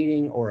HOA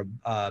meeting or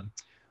a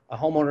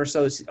homeowner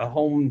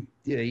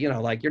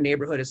like your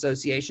neighborhood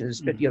association,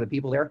 there's 50 other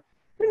people there,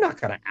 you're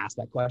not going to ask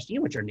that question. You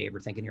don't want your neighbor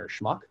thinking you're a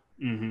schmuck.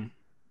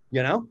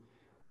 You know?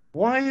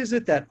 Why is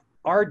it that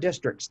our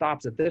district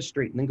stops at this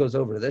street and then goes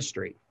over to this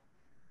street?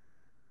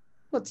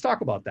 Let's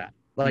talk about that.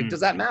 Like,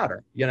 does that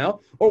matter? You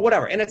know? Or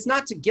whatever. And it's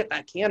not to get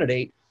that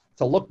candidate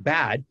to look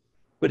bad,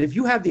 but if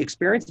you have the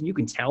experience and you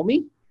can tell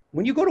me,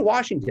 when you go to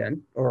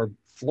Washington or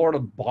Florida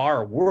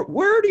bar,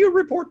 where do you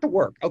report to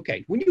work?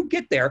 Okay, when you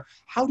get there,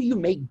 how do you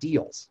make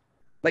deals?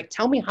 Like,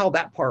 tell me how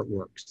that part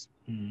works.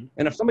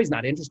 And if somebody's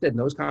not interested in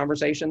those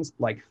conversations,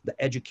 like the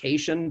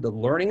education, the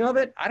learning of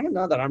it, I don't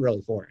know that I'm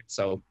really for it.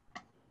 So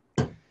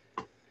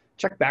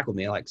check back with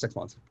me in like 6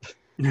 months.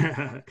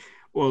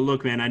 Well,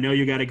 look, man, I know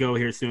you got to go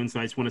here soon. So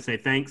I just want to say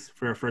thanks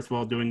for, first of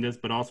all, doing this,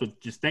 but also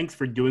just thanks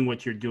for doing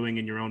what you're doing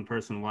in your own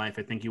personal life.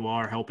 I think you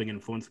are helping and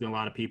influencing a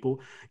lot of people.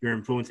 You're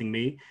influencing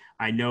me.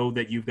 I know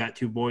that you've got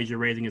 2 boys you're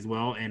raising as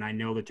well, and I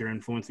know that you're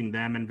influencing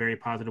them in very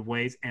positive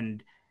ways.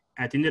 And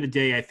at the end of the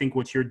day, I think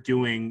what you're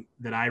doing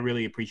that I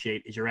really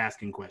appreciate is you're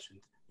asking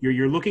questions.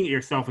 You're looking at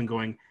yourself and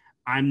going,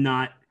 I'm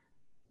not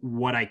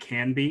what I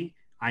can be.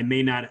 I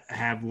may not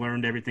have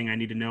learned everything I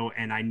need to know,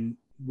 and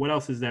what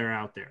else is there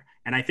out there?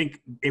 And I think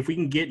if we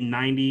can get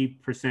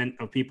 90%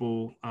 of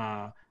people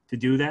to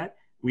do that,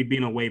 we'd be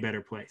in a way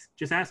better place.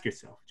 Just ask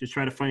yourself. Just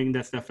try to find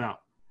that stuff out.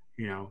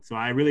 You know, so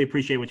I really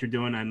appreciate what you're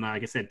doing. And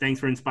like I said, thanks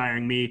for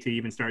inspiring me to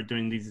even start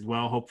doing these as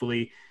well.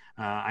 Hopefully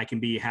I can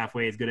be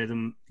halfway as good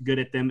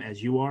at them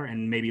as you are,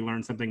 and maybe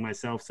learn something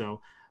myself. So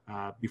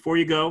before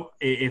you go,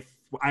 if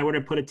I were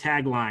to put a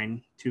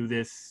tagline to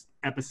this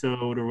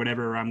episode or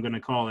whatever I'm going to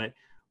call it,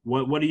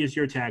 what is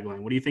your tagline?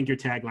 What do you think your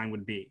tagline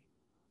would be?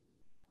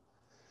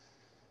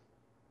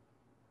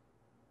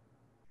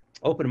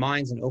 Open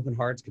minds and open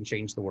hearts can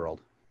change the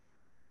world.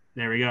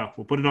 There we go.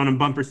 We'll put it on a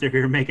bumper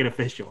sticker and make it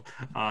official.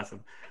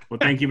 Awesome. Well,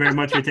 thank you very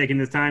much for taking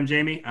this time,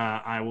 Jamie.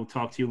 I will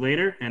talk to you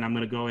later, and I'm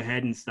going to go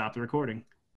ahead and stop the recording.